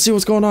see. Let's see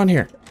what's going on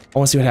here. I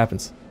want to see what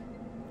happens.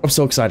 I'm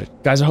so excited.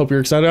 Guys, I hope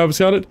you're excited. I'm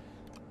excited.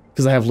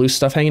 Because I have loose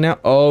stuff hanging out.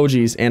 Oh,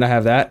 geez. And I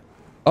have that.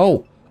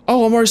 Oh.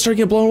 Oh, I'm already starting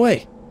to get blown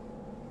away.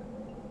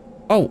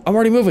 Oh, I'm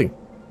already moving.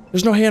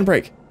 There's no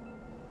handbrake.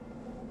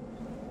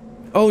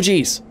 Oh,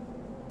 geez.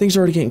 Things are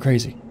already getting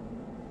crazy.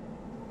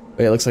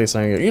 Wait, it looks like it's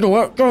not gonna get, you know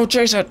what? Go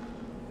chase it.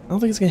 I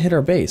don't think it's gonna hit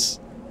our base.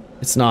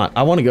 It's not.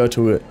 I want to go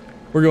to it.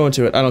 We're going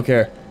to it. I don't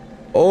care.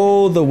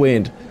 Oh, the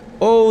wind.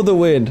 Oh, the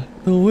wind.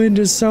 The wind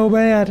is so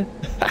bad.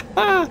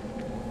 Are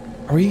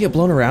we gonna get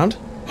blown around?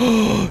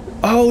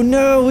 Oh,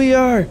 no, we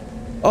are.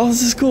 Oh,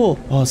 this is cool.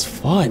 Oh, it's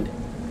fun.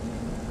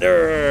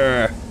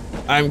 Urgh.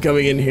 I'm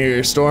coming in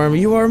here, Storm.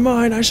 You are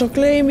mine. I shall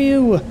claim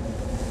you.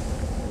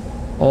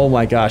 Oh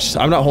my gosh.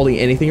 I'm not holding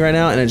anything right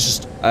now, and it's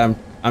just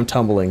I'm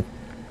tumbling.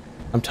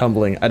 I'm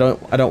tumbling. I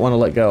don't want to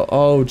let go.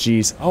 Oh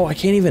geez. Oh, I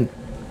can't even.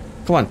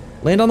 Come on.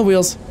 Land on the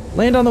wheels.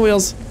 Land on the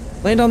wheels.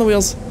 Land on the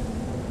wheels.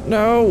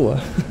 No.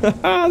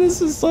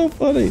 This is so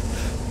funny.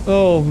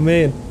 Oh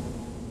man.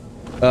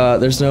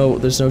 There's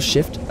no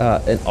shift.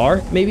 An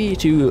R maybe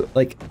to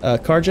like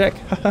carjack.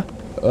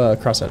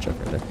 Cross out joke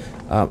right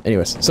there.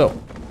 Anyways, so.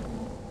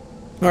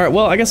 All right,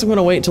 well, I guess I'm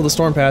gonna wait until the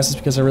storm passes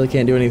because I really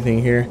can't do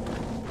anything here.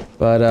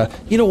 But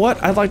you know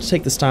what? I'd like to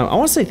take this time. I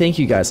want to say thank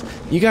you guys.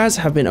 You guys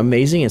have been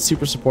amazing and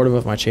super supportive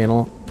of my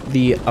channel.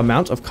 The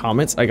amount of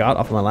comments I got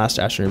off of my last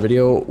Astroneer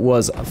video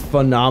was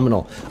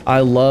phenomenal.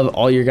 I love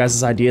all your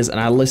guys' ideas and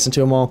I listen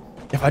to them all.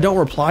 If I don't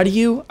reply to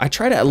you, I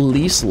try to at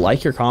least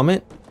like your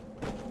comment,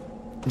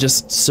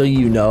 just so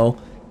you know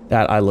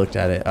that I looked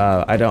at it.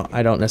 I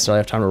don't necessarily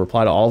have time to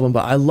reply to all of them,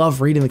 but I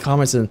love reading the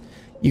comments and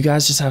you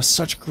guys just have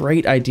such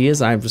great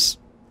ideas.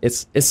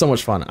 It's so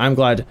much fun.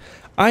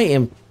 I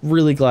am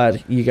really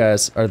glad you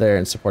guys are there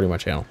and supporting my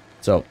channel.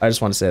 So I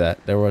just want to say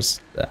that that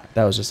was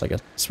just like a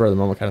spur of the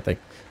moment kind of thing.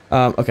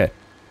 Okay,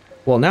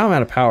 well now I'm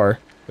out of power,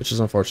 which is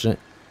unfortunate,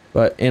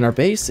 but and our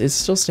base is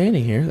still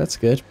standing here. That's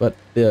good, but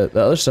the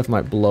other stuff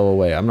might blow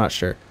away. I'm not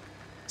sure.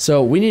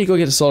 So we need to go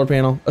get a solar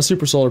panel, a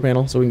super solar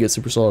panel, so we can get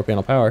super solar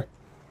panel power.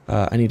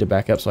 I need to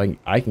back up so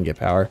I can get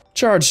power.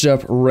 Charged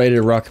up, ready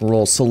to rock and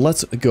roll. So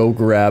let's go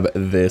grab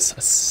this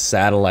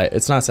satellite.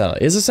 It's not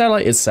satellite. Is it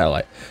satellite? It's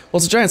satellite. Well,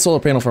 it's a giant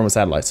solar panel from a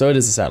satellite, so it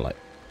is a satellite,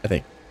 I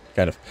think.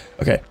 Kind of.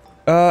 Okay.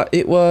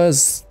 It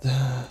was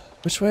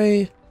which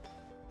way?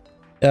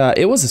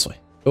 It was this way.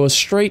 It was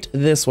straight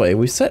this way.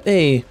 We set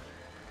a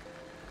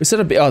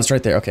oh, it's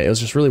right there. Okay, it was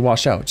just really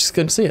washed out. Just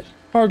couldn't see it.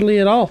 Hardly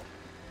at all.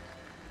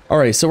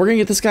 Alright, so we're gonna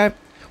get this guy.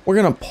 We're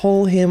gonna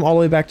pull him all the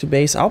way back to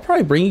base. I'll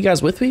probably bring you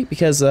guys with me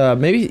because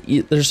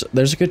maybe there's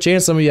a good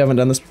chance some of you haven't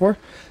done this before.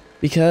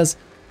 Because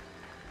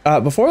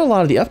before a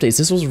lot of the updates,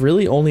 this was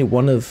really only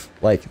one of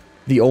like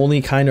the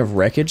only kind of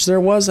wreckage there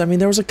was. I mean,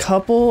 there was a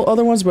couple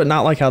other ones, but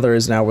not like how there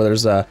is now, where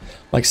there's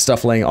like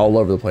stuff laying all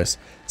over the place.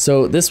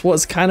 So this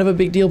was kind of a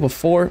big deal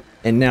before,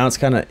 and now it's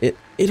kind of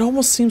it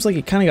almost seems like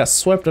it kind of got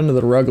swept under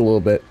the rug a little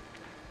bit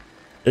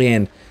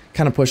and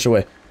kind of pushed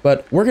away.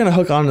 But we're gonna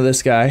hook onto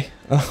this guy.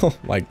 Oh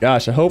my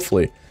gosh!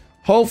 Hopefully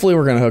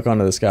we're gonna hook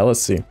onto this guy.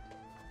 Let's see.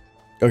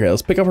 Okay,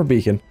 let's pick up our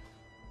beacon,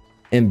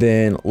 and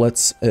then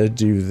let's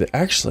do the.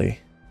 Actually,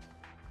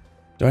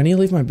 do I need to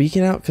leave my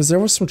beacon out? Because there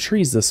was some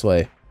trees this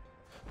way.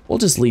 We'll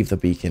just leave the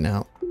beacon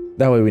out.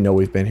 That way we know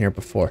we've been here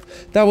before.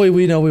 That way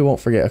we know we won't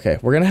forget. Okay,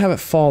 we're gonna have it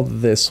fall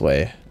this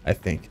way. I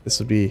think this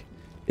would be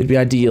It'd be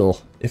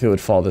ideal if it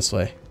would fall this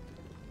way.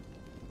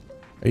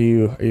 Are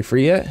you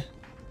free yet?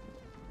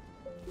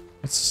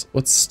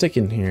 What's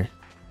sticking here?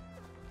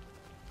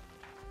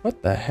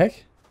 What the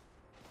heck?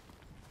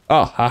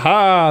 Oh,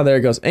 haha, there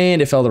it goes.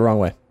 And it fell the wrong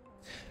way.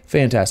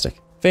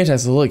 Fantastic.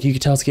 Fantastic. Look, you can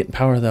tell it's getting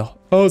power though.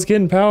 Oh, it's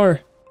getting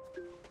power.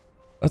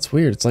 That's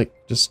weird. It's like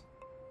just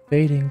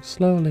fading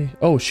slowly.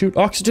 Oh, shoot,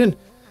 oxygen.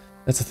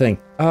 That's the thing.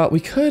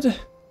 We could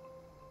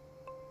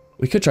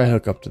try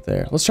hook up to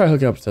there. Let's try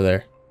hook up to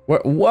there.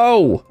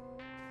 Whoa!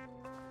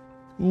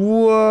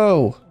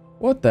 Whoa!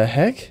 What the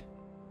heck?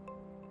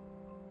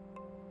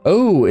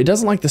 Oh, it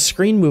doesn't like the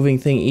screen moving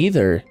thing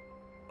either.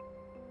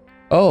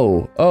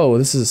 Oh,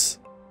 this is...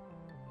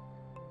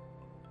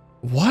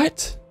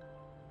 What?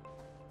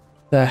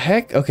 The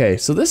heck? Okay,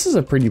 so this is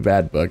a pretty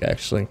bad bug,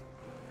 actually.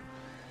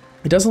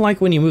 It doesn't like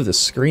when you move the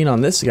screen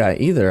on this guy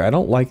either. I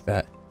don't like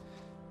that.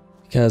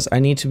 Because I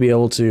need to be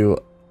able to...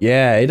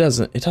 Yeah, it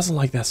doesn't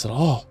like this at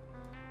all.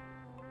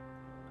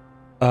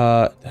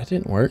 That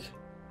didn't work.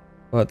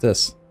 What about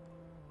this?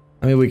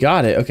 I mean, we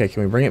got it. Okay,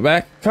 can we bring it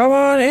back? Come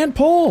on, and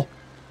pull!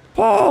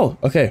 Pull!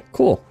 Okay,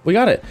 cool. We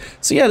got it.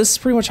 So yeah, this is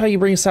pretty much how you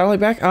bring a satellite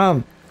back.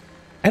 I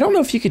don't know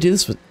if you could do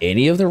this with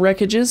any of the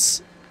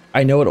wreckages.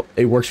 I know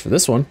it works for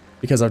this one,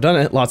 because I've done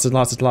it lots and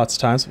lots of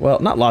times. Well,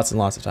 not lots and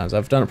lots of times.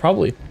 I've done it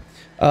probably.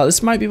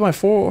 This might be my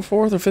fourth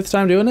or fifth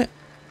time doing it.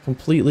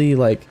 Completely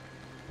like,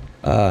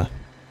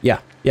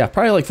 yeah,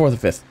 probably like fourth or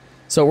fifth.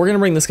 So we're gonna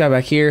bring this guy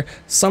back here.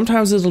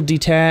 Sometimes it'll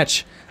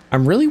detach.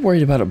 I'm really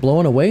worried about it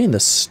blowing away in the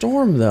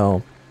storm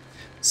though.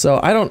 So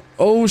I don't,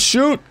 oh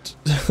shoot.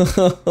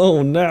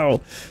 Oh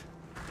no.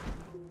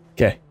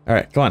 Okay, all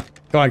right, come on.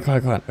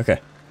 Okay,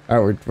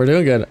 all right, we're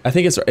doing good. I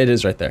think it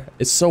is right there.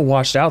 It's so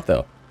washed out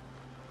though.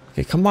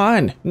 Okay, come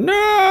on.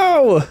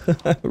 No!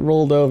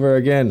 Rolled over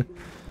again.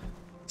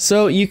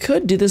 So you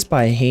could do this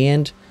by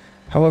hand.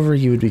 However,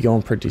 you would be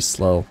going pretty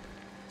slow.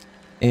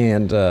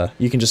 And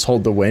you can just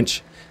hold the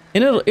winch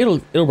and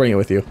it'll bring it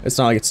with you. It's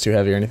not like it's too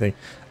heavy or anything.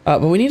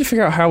 But we need to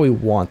figure out how we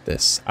want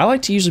this. I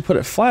like to usually put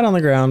it flat on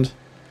the ground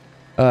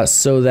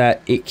so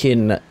that it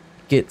can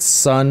get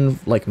sun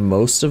like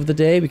most of the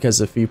day,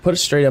 because if you put it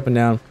straight up and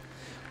down,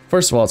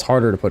 first of all, it's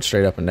harder to put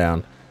straight up and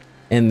down.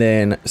 And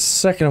then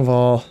second of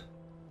all,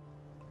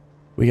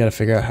 we got to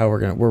figure out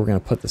where we're gonna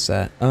put this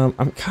at.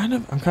 I'm kind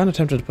of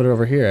tempted to put it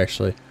over here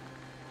actually.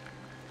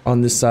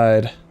 On this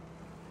side.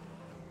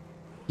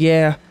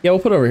 Yeah, we'll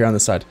put it over here on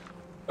this side.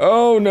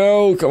 Oh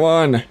no, come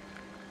on.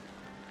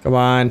 Come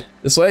on,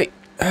 this way.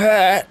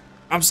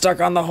 I'm stuck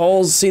on the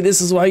holes. See,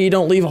 this is why you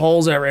don't leave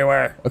holes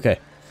everywhere. Okay.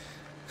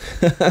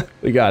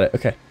 We got it,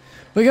 okay.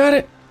 We got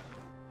it.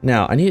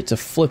 Now, I need it to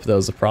flip though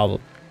is the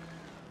problem.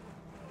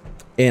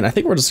 And I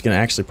think we're just gonna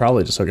actually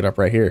probably just hook it up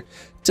right here,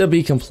 to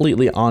be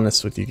completely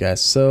honest with you guys.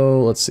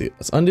 So let's see,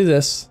 let's undo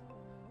this.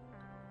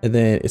 And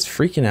then it's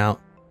freaking out.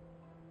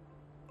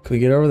 Can we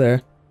get over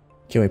there?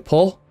 Can we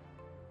pull?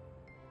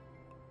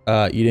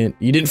 You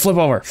didn't flip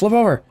over. Flip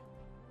over.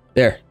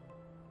 There.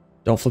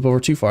 Don't flip over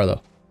too far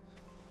though.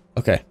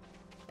 Okay.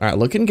 All right,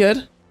 looking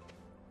good.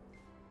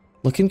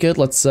 Looking good.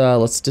 Let's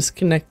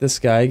disconnect this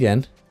guy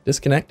again.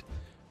 Disconnect.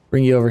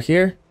 Bring you over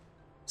here.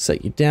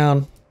 Set you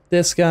down.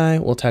 This guy,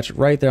 we'll attach it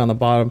right there on the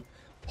bottom.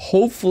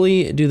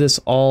 Hopefully do this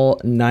all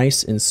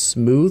nice and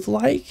smooth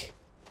like.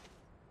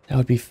 That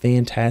would be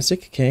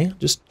fantastic. Okay,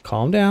 just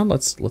calm down.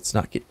 Let's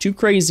not get too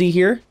crazy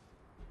here.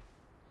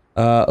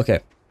 Okay.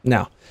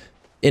 Now,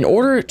 in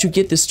order to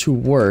get this to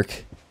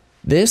work,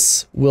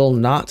 this will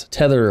not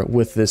tether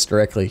with this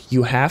directly.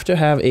 You have to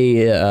have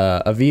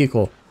a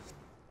vehicle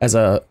as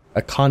a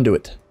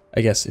conduit, I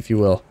guess, if you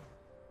will.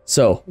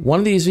 So one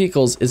of these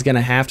vehicles is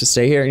gonna have to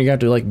stay here, and you have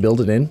to like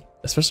build it in,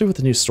 especially with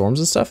the new storms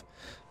and stuff.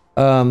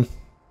 Okay,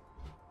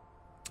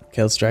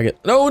 let's drag it.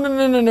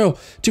 No.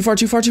 Too far.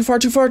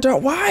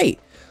 Why?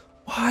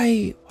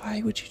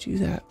 Why would you do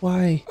that?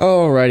 Why?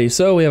 Alrighty,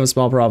 so we have a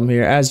small problem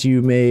here. As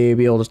you may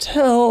be able to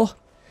tell,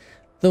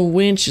 the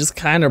winch is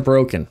kind of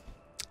broken.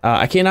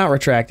 I cannot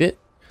retract it.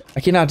 I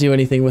cannot do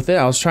anything with it.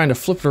 I was trying to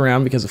flip it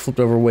around because it flipped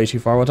over way too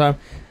far one time,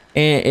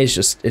 and it's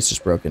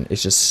just broken.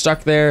 It's just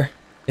stuck there.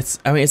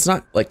 I mean, it's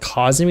not like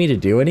causing me to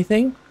do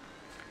anything,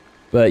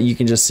 but you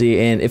can just see,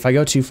 and if I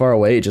go too far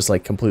away, it just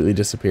like completely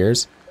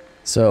disappears.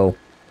 So,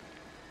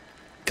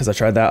 because I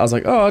tried that, I was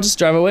like, oh, I'll just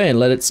drive away and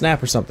let it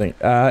snap or something.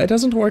 It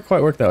doesn't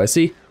quite work though. I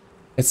see,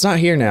 it's not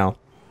here now,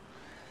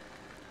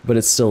 but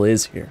it still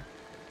is here.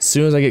 As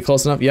soon as I get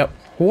close enough, yep,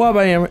 whoop,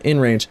 I am in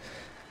range.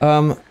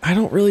 I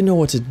don't really know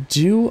what to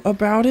do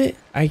about it.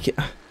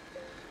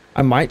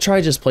 I might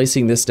try just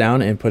placing this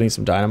down and putting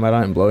some dynamite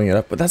on it and blowing it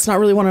up, but that's not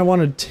really what I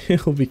want to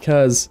do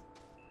because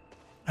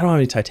I don't have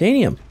any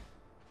titanium.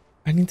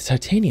 I need the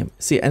titanium.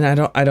 See, and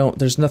I don't,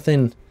 there's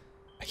nothing,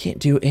 I can't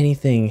do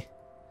anything.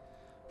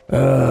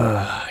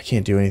 I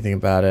can't do anything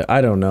about it. I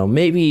don't know.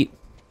 Maybe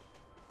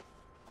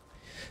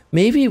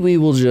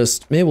we'll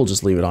just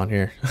leave it on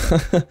here.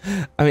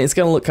 I mean, it's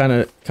gonna look kind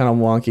of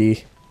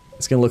wonky.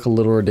 It's gonna look a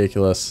little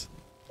ridiculous,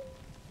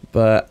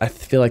 but I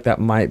feel like that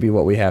might be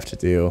what we have to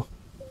do.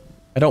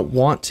 I don't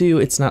want to,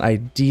 it's not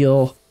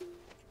ideal,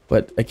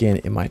 But again,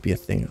 it might be a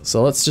thing.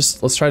 So let's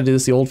try to do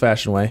this the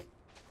old-fashioned way.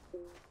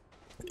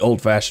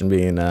 Old-fashioned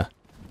being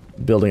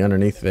building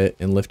underneath of it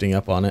and lifting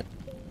up on it.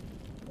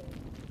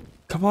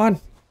 Come on.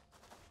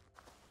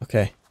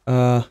 Okay.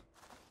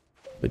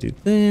 We do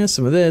this,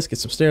 some of this, get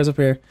some stairs up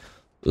here.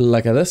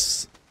 Like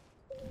this.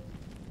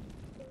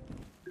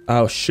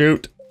 Oh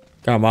shoot.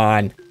 Come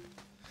on.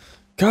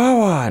 Come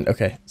on.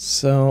 Okay,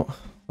 so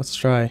let's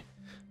try.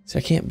 See,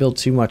 I can't build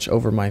too much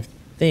over my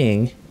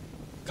thing.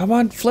 Come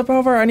on, flip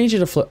over. I need you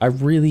to flip. I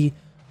really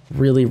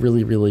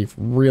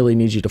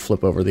need you to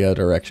flip over the other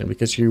direction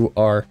because you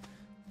are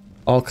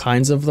all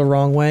kinds of the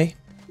wrong way.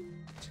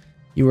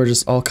 You are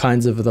just all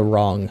kinds of the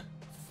wrong.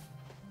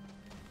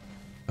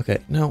 Okay,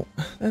 no,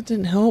 that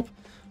didn't help.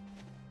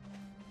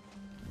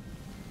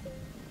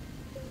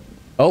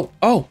 Oh,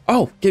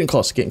 getting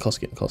close.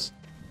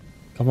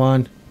 Come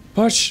on,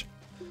 push,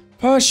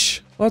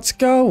 let's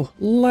go,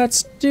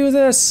 let's do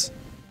this.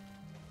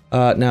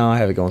 Now I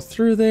have it going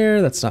through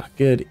there, that's not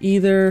good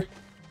either.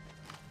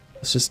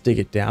 Let's just dig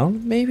it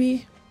down,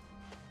 maybe?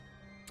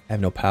 I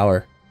have no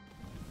power.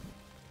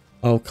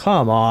 Oh,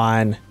 come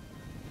on.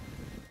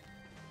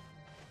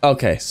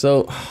 Okay,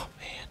 so, oh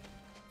man,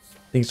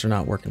 things are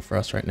not working for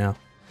us right now.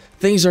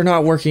 Things are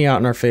not working out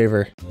in our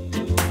favor.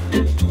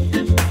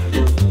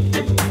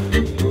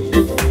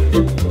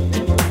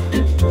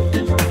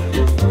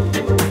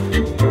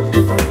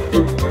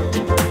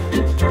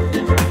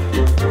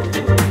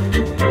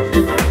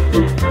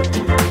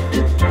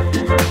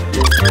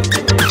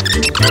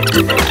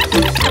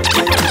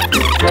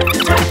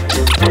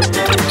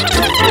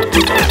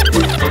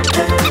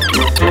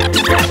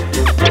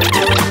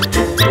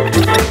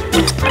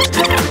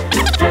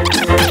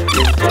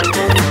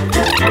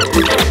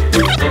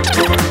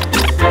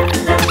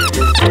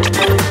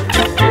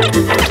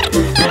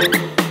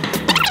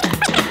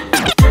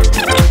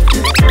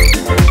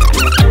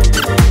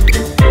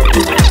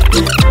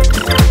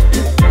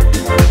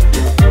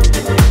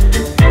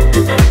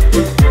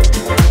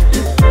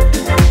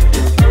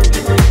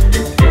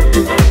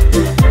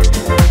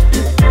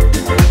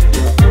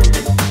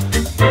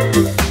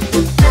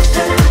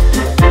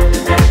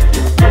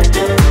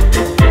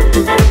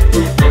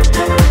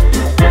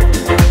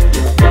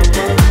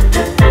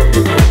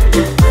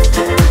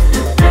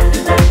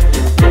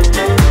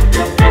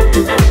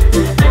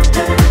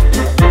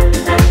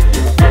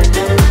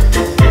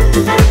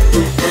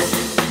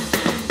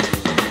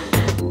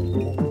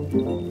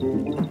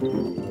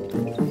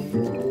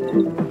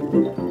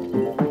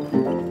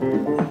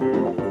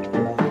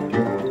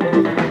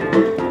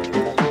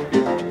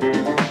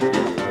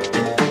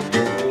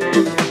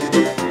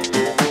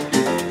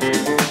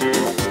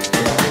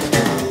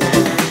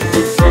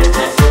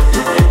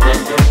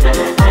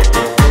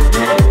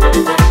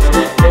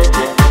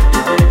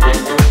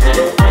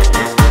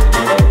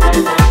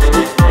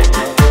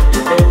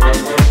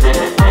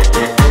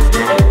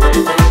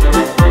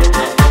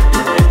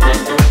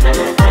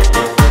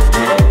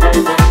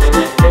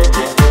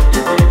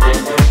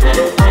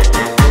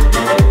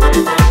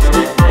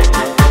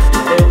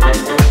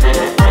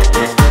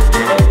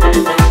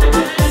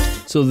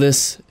 So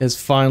this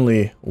is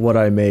finally what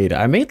I made.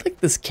 I made like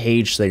this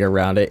cage thing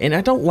around it, and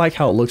I don't like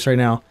how it looks right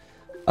now.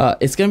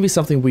 It's gonna be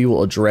something we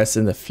will address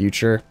in the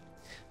future.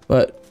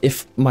 But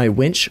if my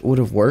winch would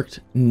have worked,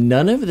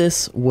 none of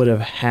this would have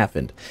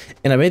happened.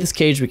 And I made this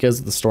cage because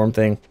of the storm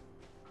thing.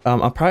 I'm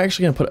probably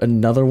actually gonna put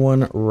another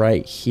one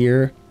right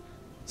here.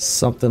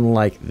 Something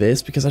like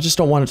this, because I just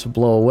don't want it to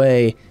blow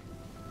away.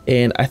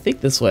 And I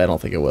think this way, I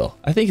don't think it will.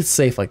 I think it's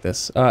safe like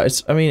this. I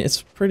mean,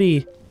 it's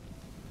pretty...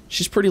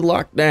 She's pretty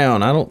locked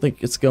down. I don't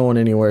think it's going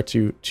anywhere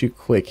too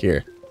quick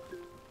here.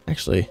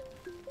 Actually,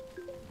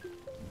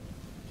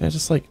 can I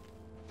just like...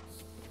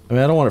 I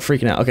mean, I don't want it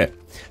freaking out. Okay,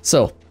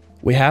 so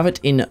we have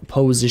it in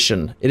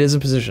position. It is in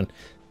position.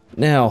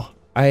 Now,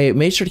 I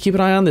made sure to keep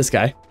an eye on this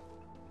guy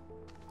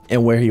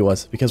and where he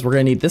was, because we're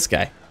gonna need this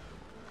guy.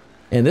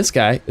 And this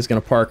guy is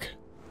gonna park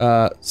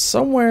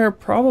somewhere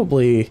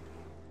probably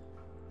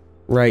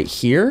right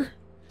here.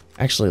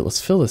 Actually, let's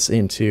fill this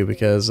in too,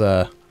 because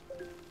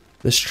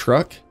this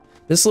truck,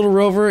 this little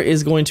rover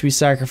is going to be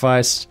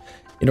sacrificed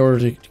in order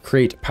to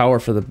create power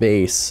for the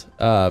base,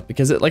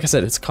 because like I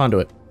said, it's a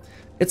conduit.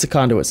 It's a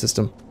conduit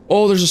system.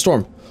 Oh, there's a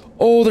storm.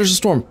 Oh, there's a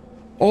storm.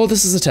 Oh,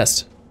 this is a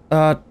test.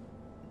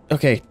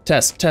 Okay,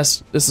 test.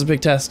 This is a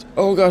big test.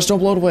 Oh gosh, don't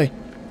blow it away.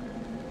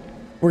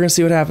 We're gonna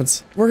see what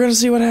happens. We're gonna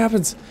see what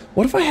happens.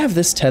 What if I have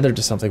this tethered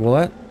to something? Will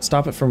that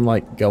stop it from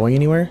like going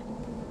anywhere?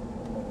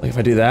 Like if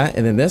I do that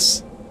and then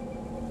this?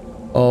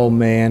 Oh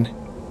man.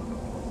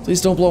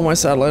 Please don't blow my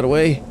satellite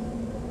away.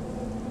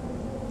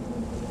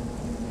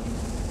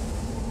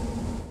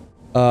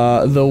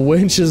 The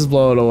winch is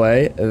blown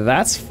away.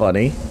 That's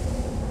funny.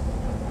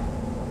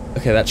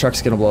 Okay, that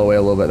truck's gonna blow away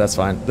a little bit. That's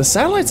fine. The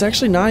satellite's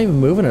actually not even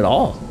moving at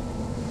all.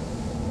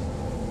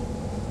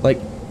 Like,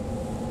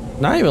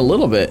 not even a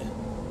little bit.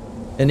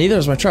 And neither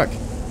is my truck.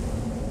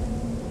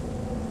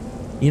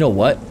 You know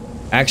what?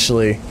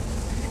 Actually,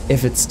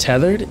 if it's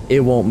tethered,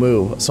 it won't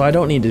move. So I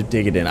don't need to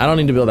dig it in. I don't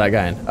need to build that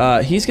guy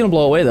in. He's gonna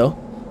blow away though,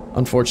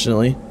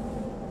 unfortunately.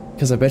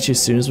 Because I bet you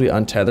as soon as we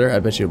untether,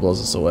 I bet you it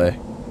blows us away.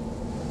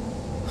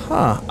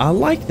 Huh, I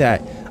like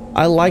that.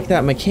 I like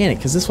that mechanic,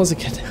 because this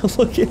wasn't gonna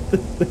look at the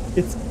thing,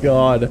 it's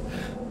gone.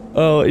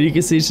 Oh, and you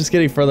can see it's just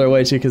getting further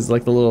away too, because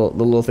like the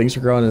little things are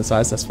growing in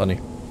size. That's funny.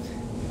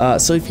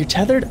 So if you're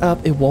tethered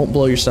up, it won't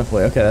blow your stuff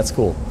away. Okay, that's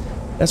cool.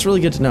 That's really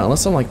good to know,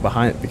 unless I'm like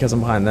behind, because I'm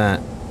behind that.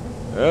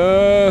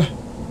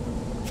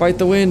 Fight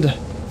the wind.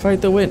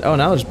 Fight the wind. Oh,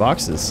 now there's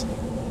boxes.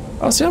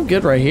 Oh, see, I'm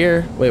good right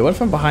here. Wait, what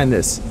if I'm behind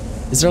this?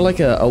 Is there like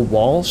a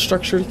wall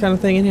structure kind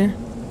of thing in here?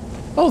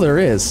 Oh, there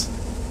is.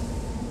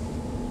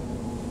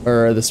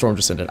 Or the storm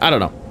just ended. I don't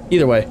know.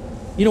 Either way,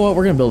 you know what?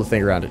 We're gonna build a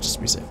thing around it just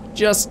to be safe.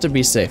 Just to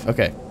be safe.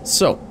 Okay,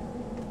 so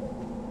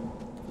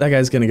that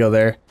guy's gonna go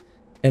there,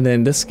 and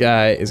then this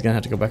guy is gonna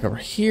have to go back over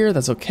here.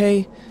 That's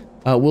okay.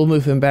 We'll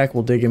move him back.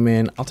 We'll dig him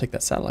in. I'll take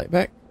that satellite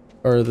back,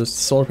 or the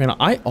solar panel.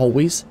 I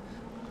always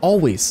call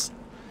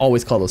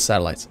those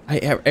satellites.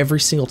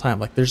 Every single time.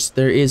 Like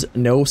there is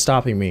no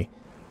stopping me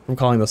from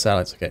calling those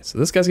satellites. Okay, so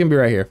this guy's gonna be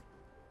right here.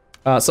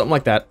 Something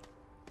like that.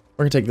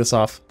 We're gonna take this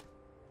off.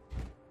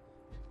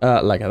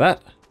 Like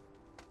that.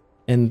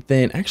 And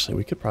then, actually,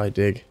 we could probably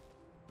dig.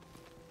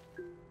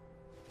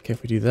 Okay,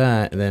 if we do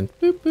that, and then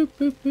boop, boop,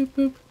 boop, boop,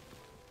 boop.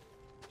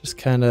 Just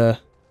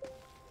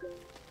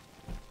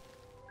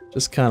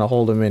kind of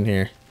hold him in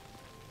here.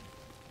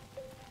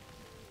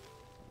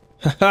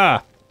 Haha!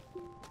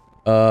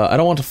 I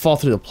don't want to fall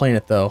through the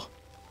planet, though.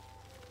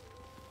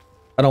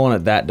 I don't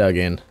want it that dug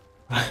in.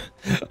 I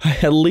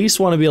at least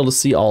want to be able to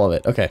see all of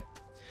it. Okay.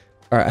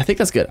 Alright, I think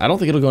that's good. I don't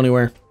think it'll go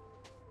anywhere.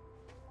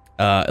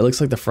 It looks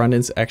like the front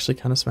end's actually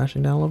kind of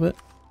smashing down a little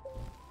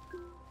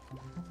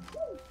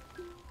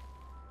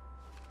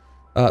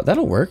bit.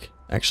 That'll work,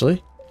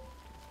 actually.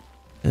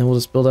 And we'll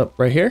just build up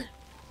right here.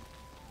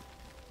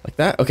 Like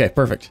that? Okay,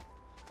 perfect.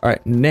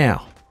 Alright,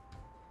 now.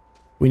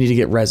 We need to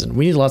get resin.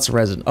 We need lots of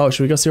resin. Oh,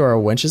 should we go see where our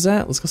winch is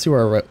at? Let's go see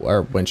where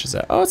our winch is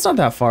at. Oh, it's not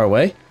that far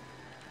away.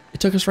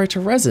 It took us right to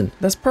resin.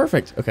 That's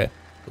perfect. Okay,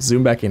 let's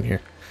zoom back in here.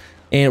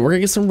 And we're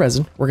gonna get some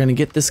resin. We're gonna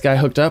get this guy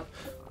hooked up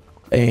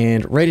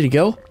and ready to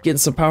go, getting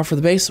some power for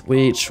the base,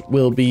 which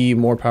will be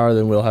more power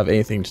than we'll have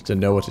anything to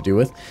know what to do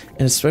with.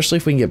 And especially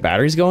if we can get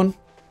batteries going,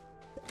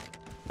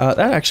 that'd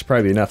actually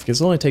probably be enough,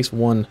 because it only takes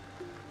one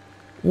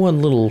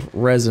little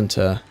resin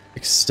to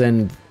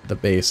extend the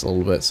base a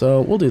little bit.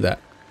 So we'll do that.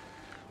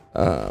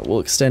 We'll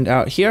extend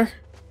out here,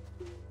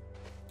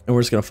 and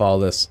we're just gonna follow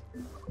this.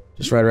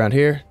 Just right around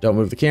here. Don't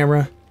move the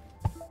camera,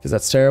 because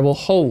that's terrible.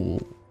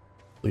 Holy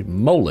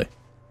moly.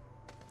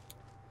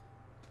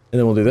 And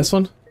then we'll do this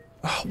one.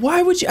 Oh,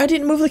 why would you? I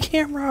didn't move the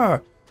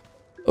camera.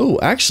 Oh,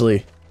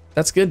 actually,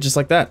 that's good, just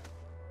like that.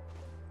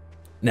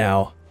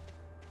 Now,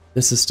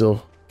 this is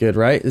still good,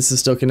 right? This is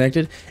still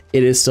connected.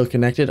 It is still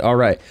connected. All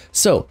right.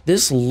 So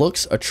this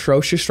looks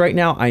atrocious right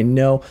now. I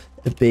know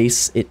the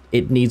base,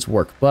 it needs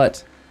work,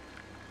 but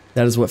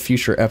that is what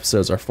future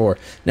episodes are for.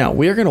 Now,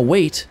 we are going to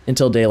wait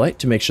until daylight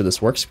to make sure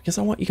this works, because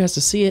I want you guys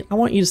to see it. I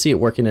want you to see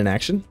it working in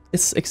action.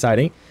 It's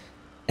exciting.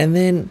 And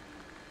then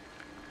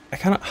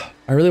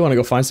I really want to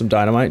go find some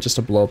dynamite just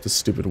to blow up this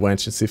stupid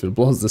winch and see if it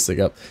blows this thing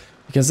up,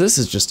 because this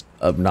is just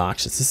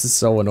obnoxious. This is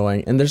so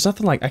annoying, and there's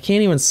nothing like, I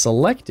can't even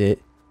select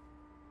it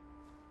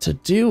to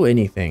do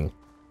anything.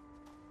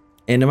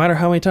 And no matter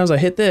how many times I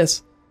hit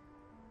this,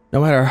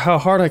 no matter how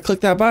hard I click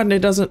that button,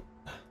 it doesn't.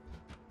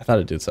 I thought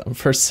it did something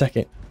for a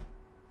second.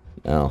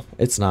 No,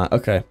 it's not.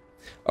 Okay.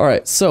 All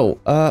right. So,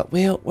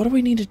 well, what do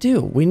we need to do?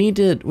 We need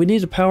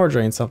to power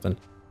drain something.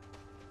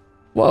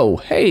 Whoa,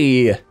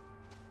 hey.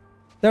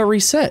 That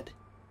reset.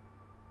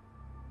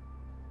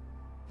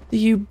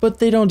 But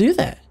they don't do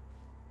that.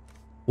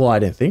 Well, I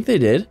didn't think they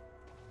did.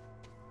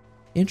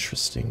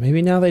 Interesting.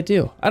 Maybe now they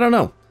do. I don't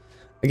know.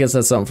 I guess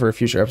that's something for a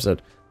future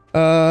episode.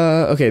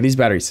 Okay, these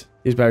batteries.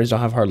 These batteries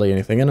don't have hardly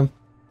anything in them,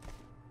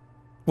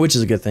 which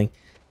is a good thing.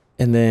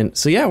 And then,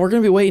 so yeah, we're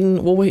gonna be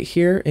waiting. We'll wait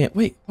here. And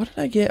wait, what did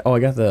I get? Oh, I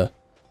got the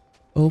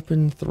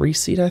open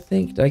 3-seat, I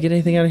think. Did I get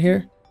anything out of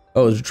here?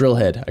 Oh, it's drill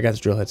head. I got the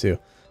drill head too.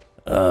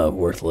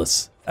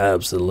 Worthless.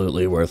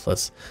 Absolutely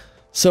worthless.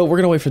 So we're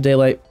gonna wait for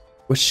daylight,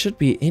 which should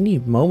be any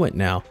moment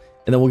now,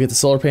 and then we'll get the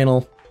solar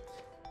panel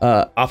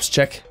ops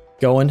check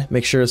going,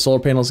 make sure the solar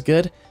panel's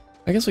good.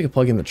 I guess we could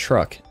plug in the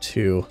truck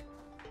too.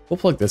 We'll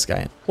plug this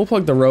guy in. We'll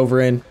plug the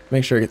rover in,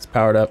 make sure it gets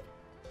powered up.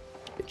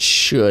 It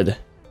should.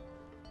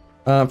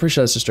 I'm pretty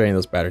sure it's just draining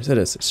those batteries. It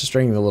is. It's just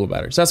draining the little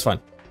batteries. That's fine,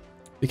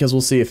 because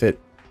we'll see if it.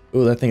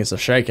 Ooh, that thing is a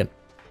shaking.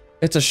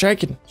 It's a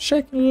shaking,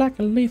 shaking like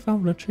a leaf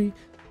on a tree.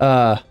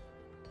 I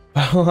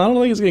don't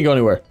think it's gonna go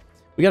anywhere.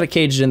 We got it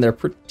caged in there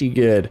pretty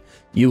good.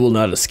 You will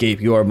not escape.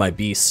 You are my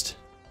beast.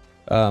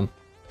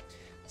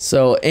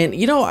 So, and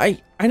you know, I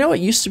know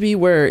it used to be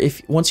where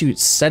if once you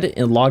set it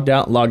and logged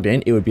out and logged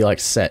in, it would be like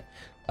set.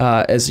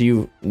 As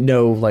you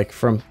know, like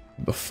from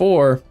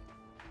before,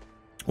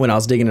 when I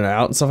was digging it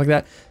out and stuff like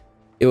that,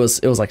 it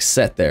was like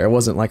set there. It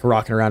wasn't like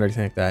rocking around or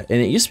anything like that.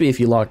 And it used to be if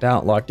you logged out,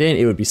 and logged in,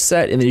 it would be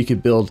set, and then you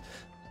could build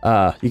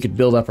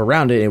up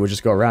around it, and it would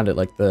just go around it,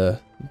 like the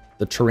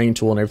terrain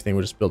tool and everything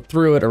would just build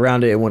through it,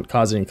 around it. It wouldn't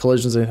cause any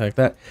collisions or anything like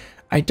that.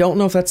 I don't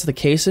know if that's the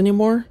case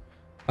anymore.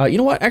 You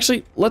know what?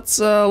 Actually, let's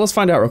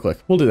find out real quick.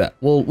 We'll do that.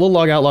 We'll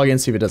log out, log in,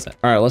 see if it does that.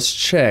 All right, let's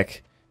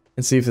check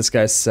and see if this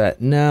guy's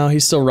set. No,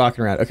 he's still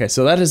rocking around. Okay,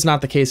 so that is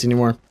not the case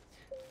anymore.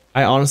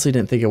 I honestly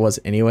didn't think it was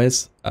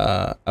anyways.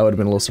 I would have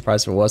been a little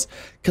surprised if it was,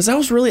 because that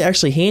was really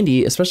actually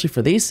handy, especially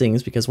for these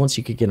things, because once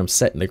you could get them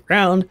set in the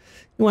ground,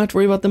 you won't have to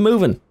worry about them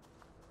moving.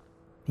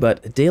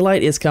 But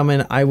daylight is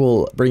coming. I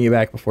will bring you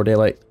back before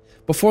daylight,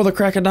 before the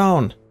crack of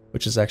dawn,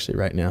 which is actually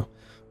right now.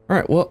 All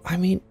right, well, I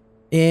mean,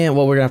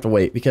 well, we're gonna have to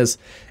wait because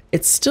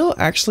it's still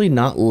actually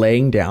not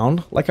laying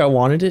down like I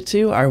wanted it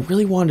to. I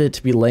really wanted it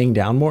to be laying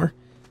down more,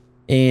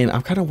 and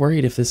I'm kind of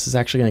worried if this is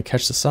actually gonna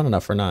catch the sun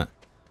enough or not.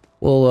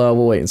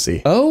 We'll wait and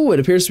see. Oh, it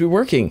appears to be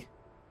working.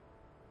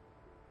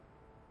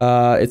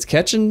 It's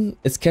catching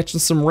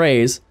some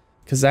rays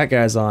because that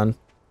guy's on.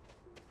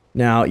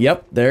 Now,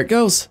 yep, there it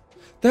goes.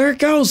 There it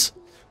goes.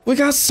 We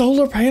got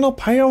solar panel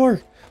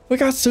power. We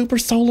got super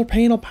solar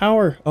panel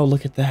power. Oh,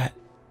 look at that.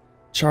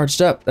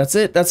 Charged up. That's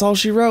it. That's all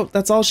she wrote.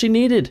 That's all she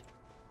needed.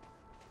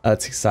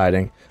 That's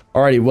exciting.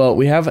 Alrighty, well,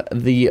 we have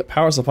the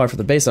power supply for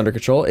the base under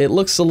control. It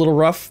looks a little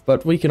rough,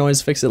 but we can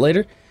always fix it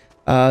later.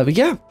 But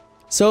yeah.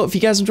 So if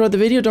you guys enjoyed the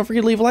video, don't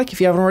forget to leave a like.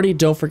 If you haven't already,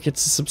 don't forget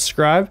to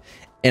subscribe.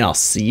 And I'll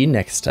see you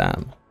next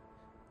time.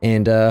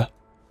 And,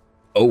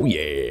 oh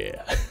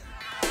yeah.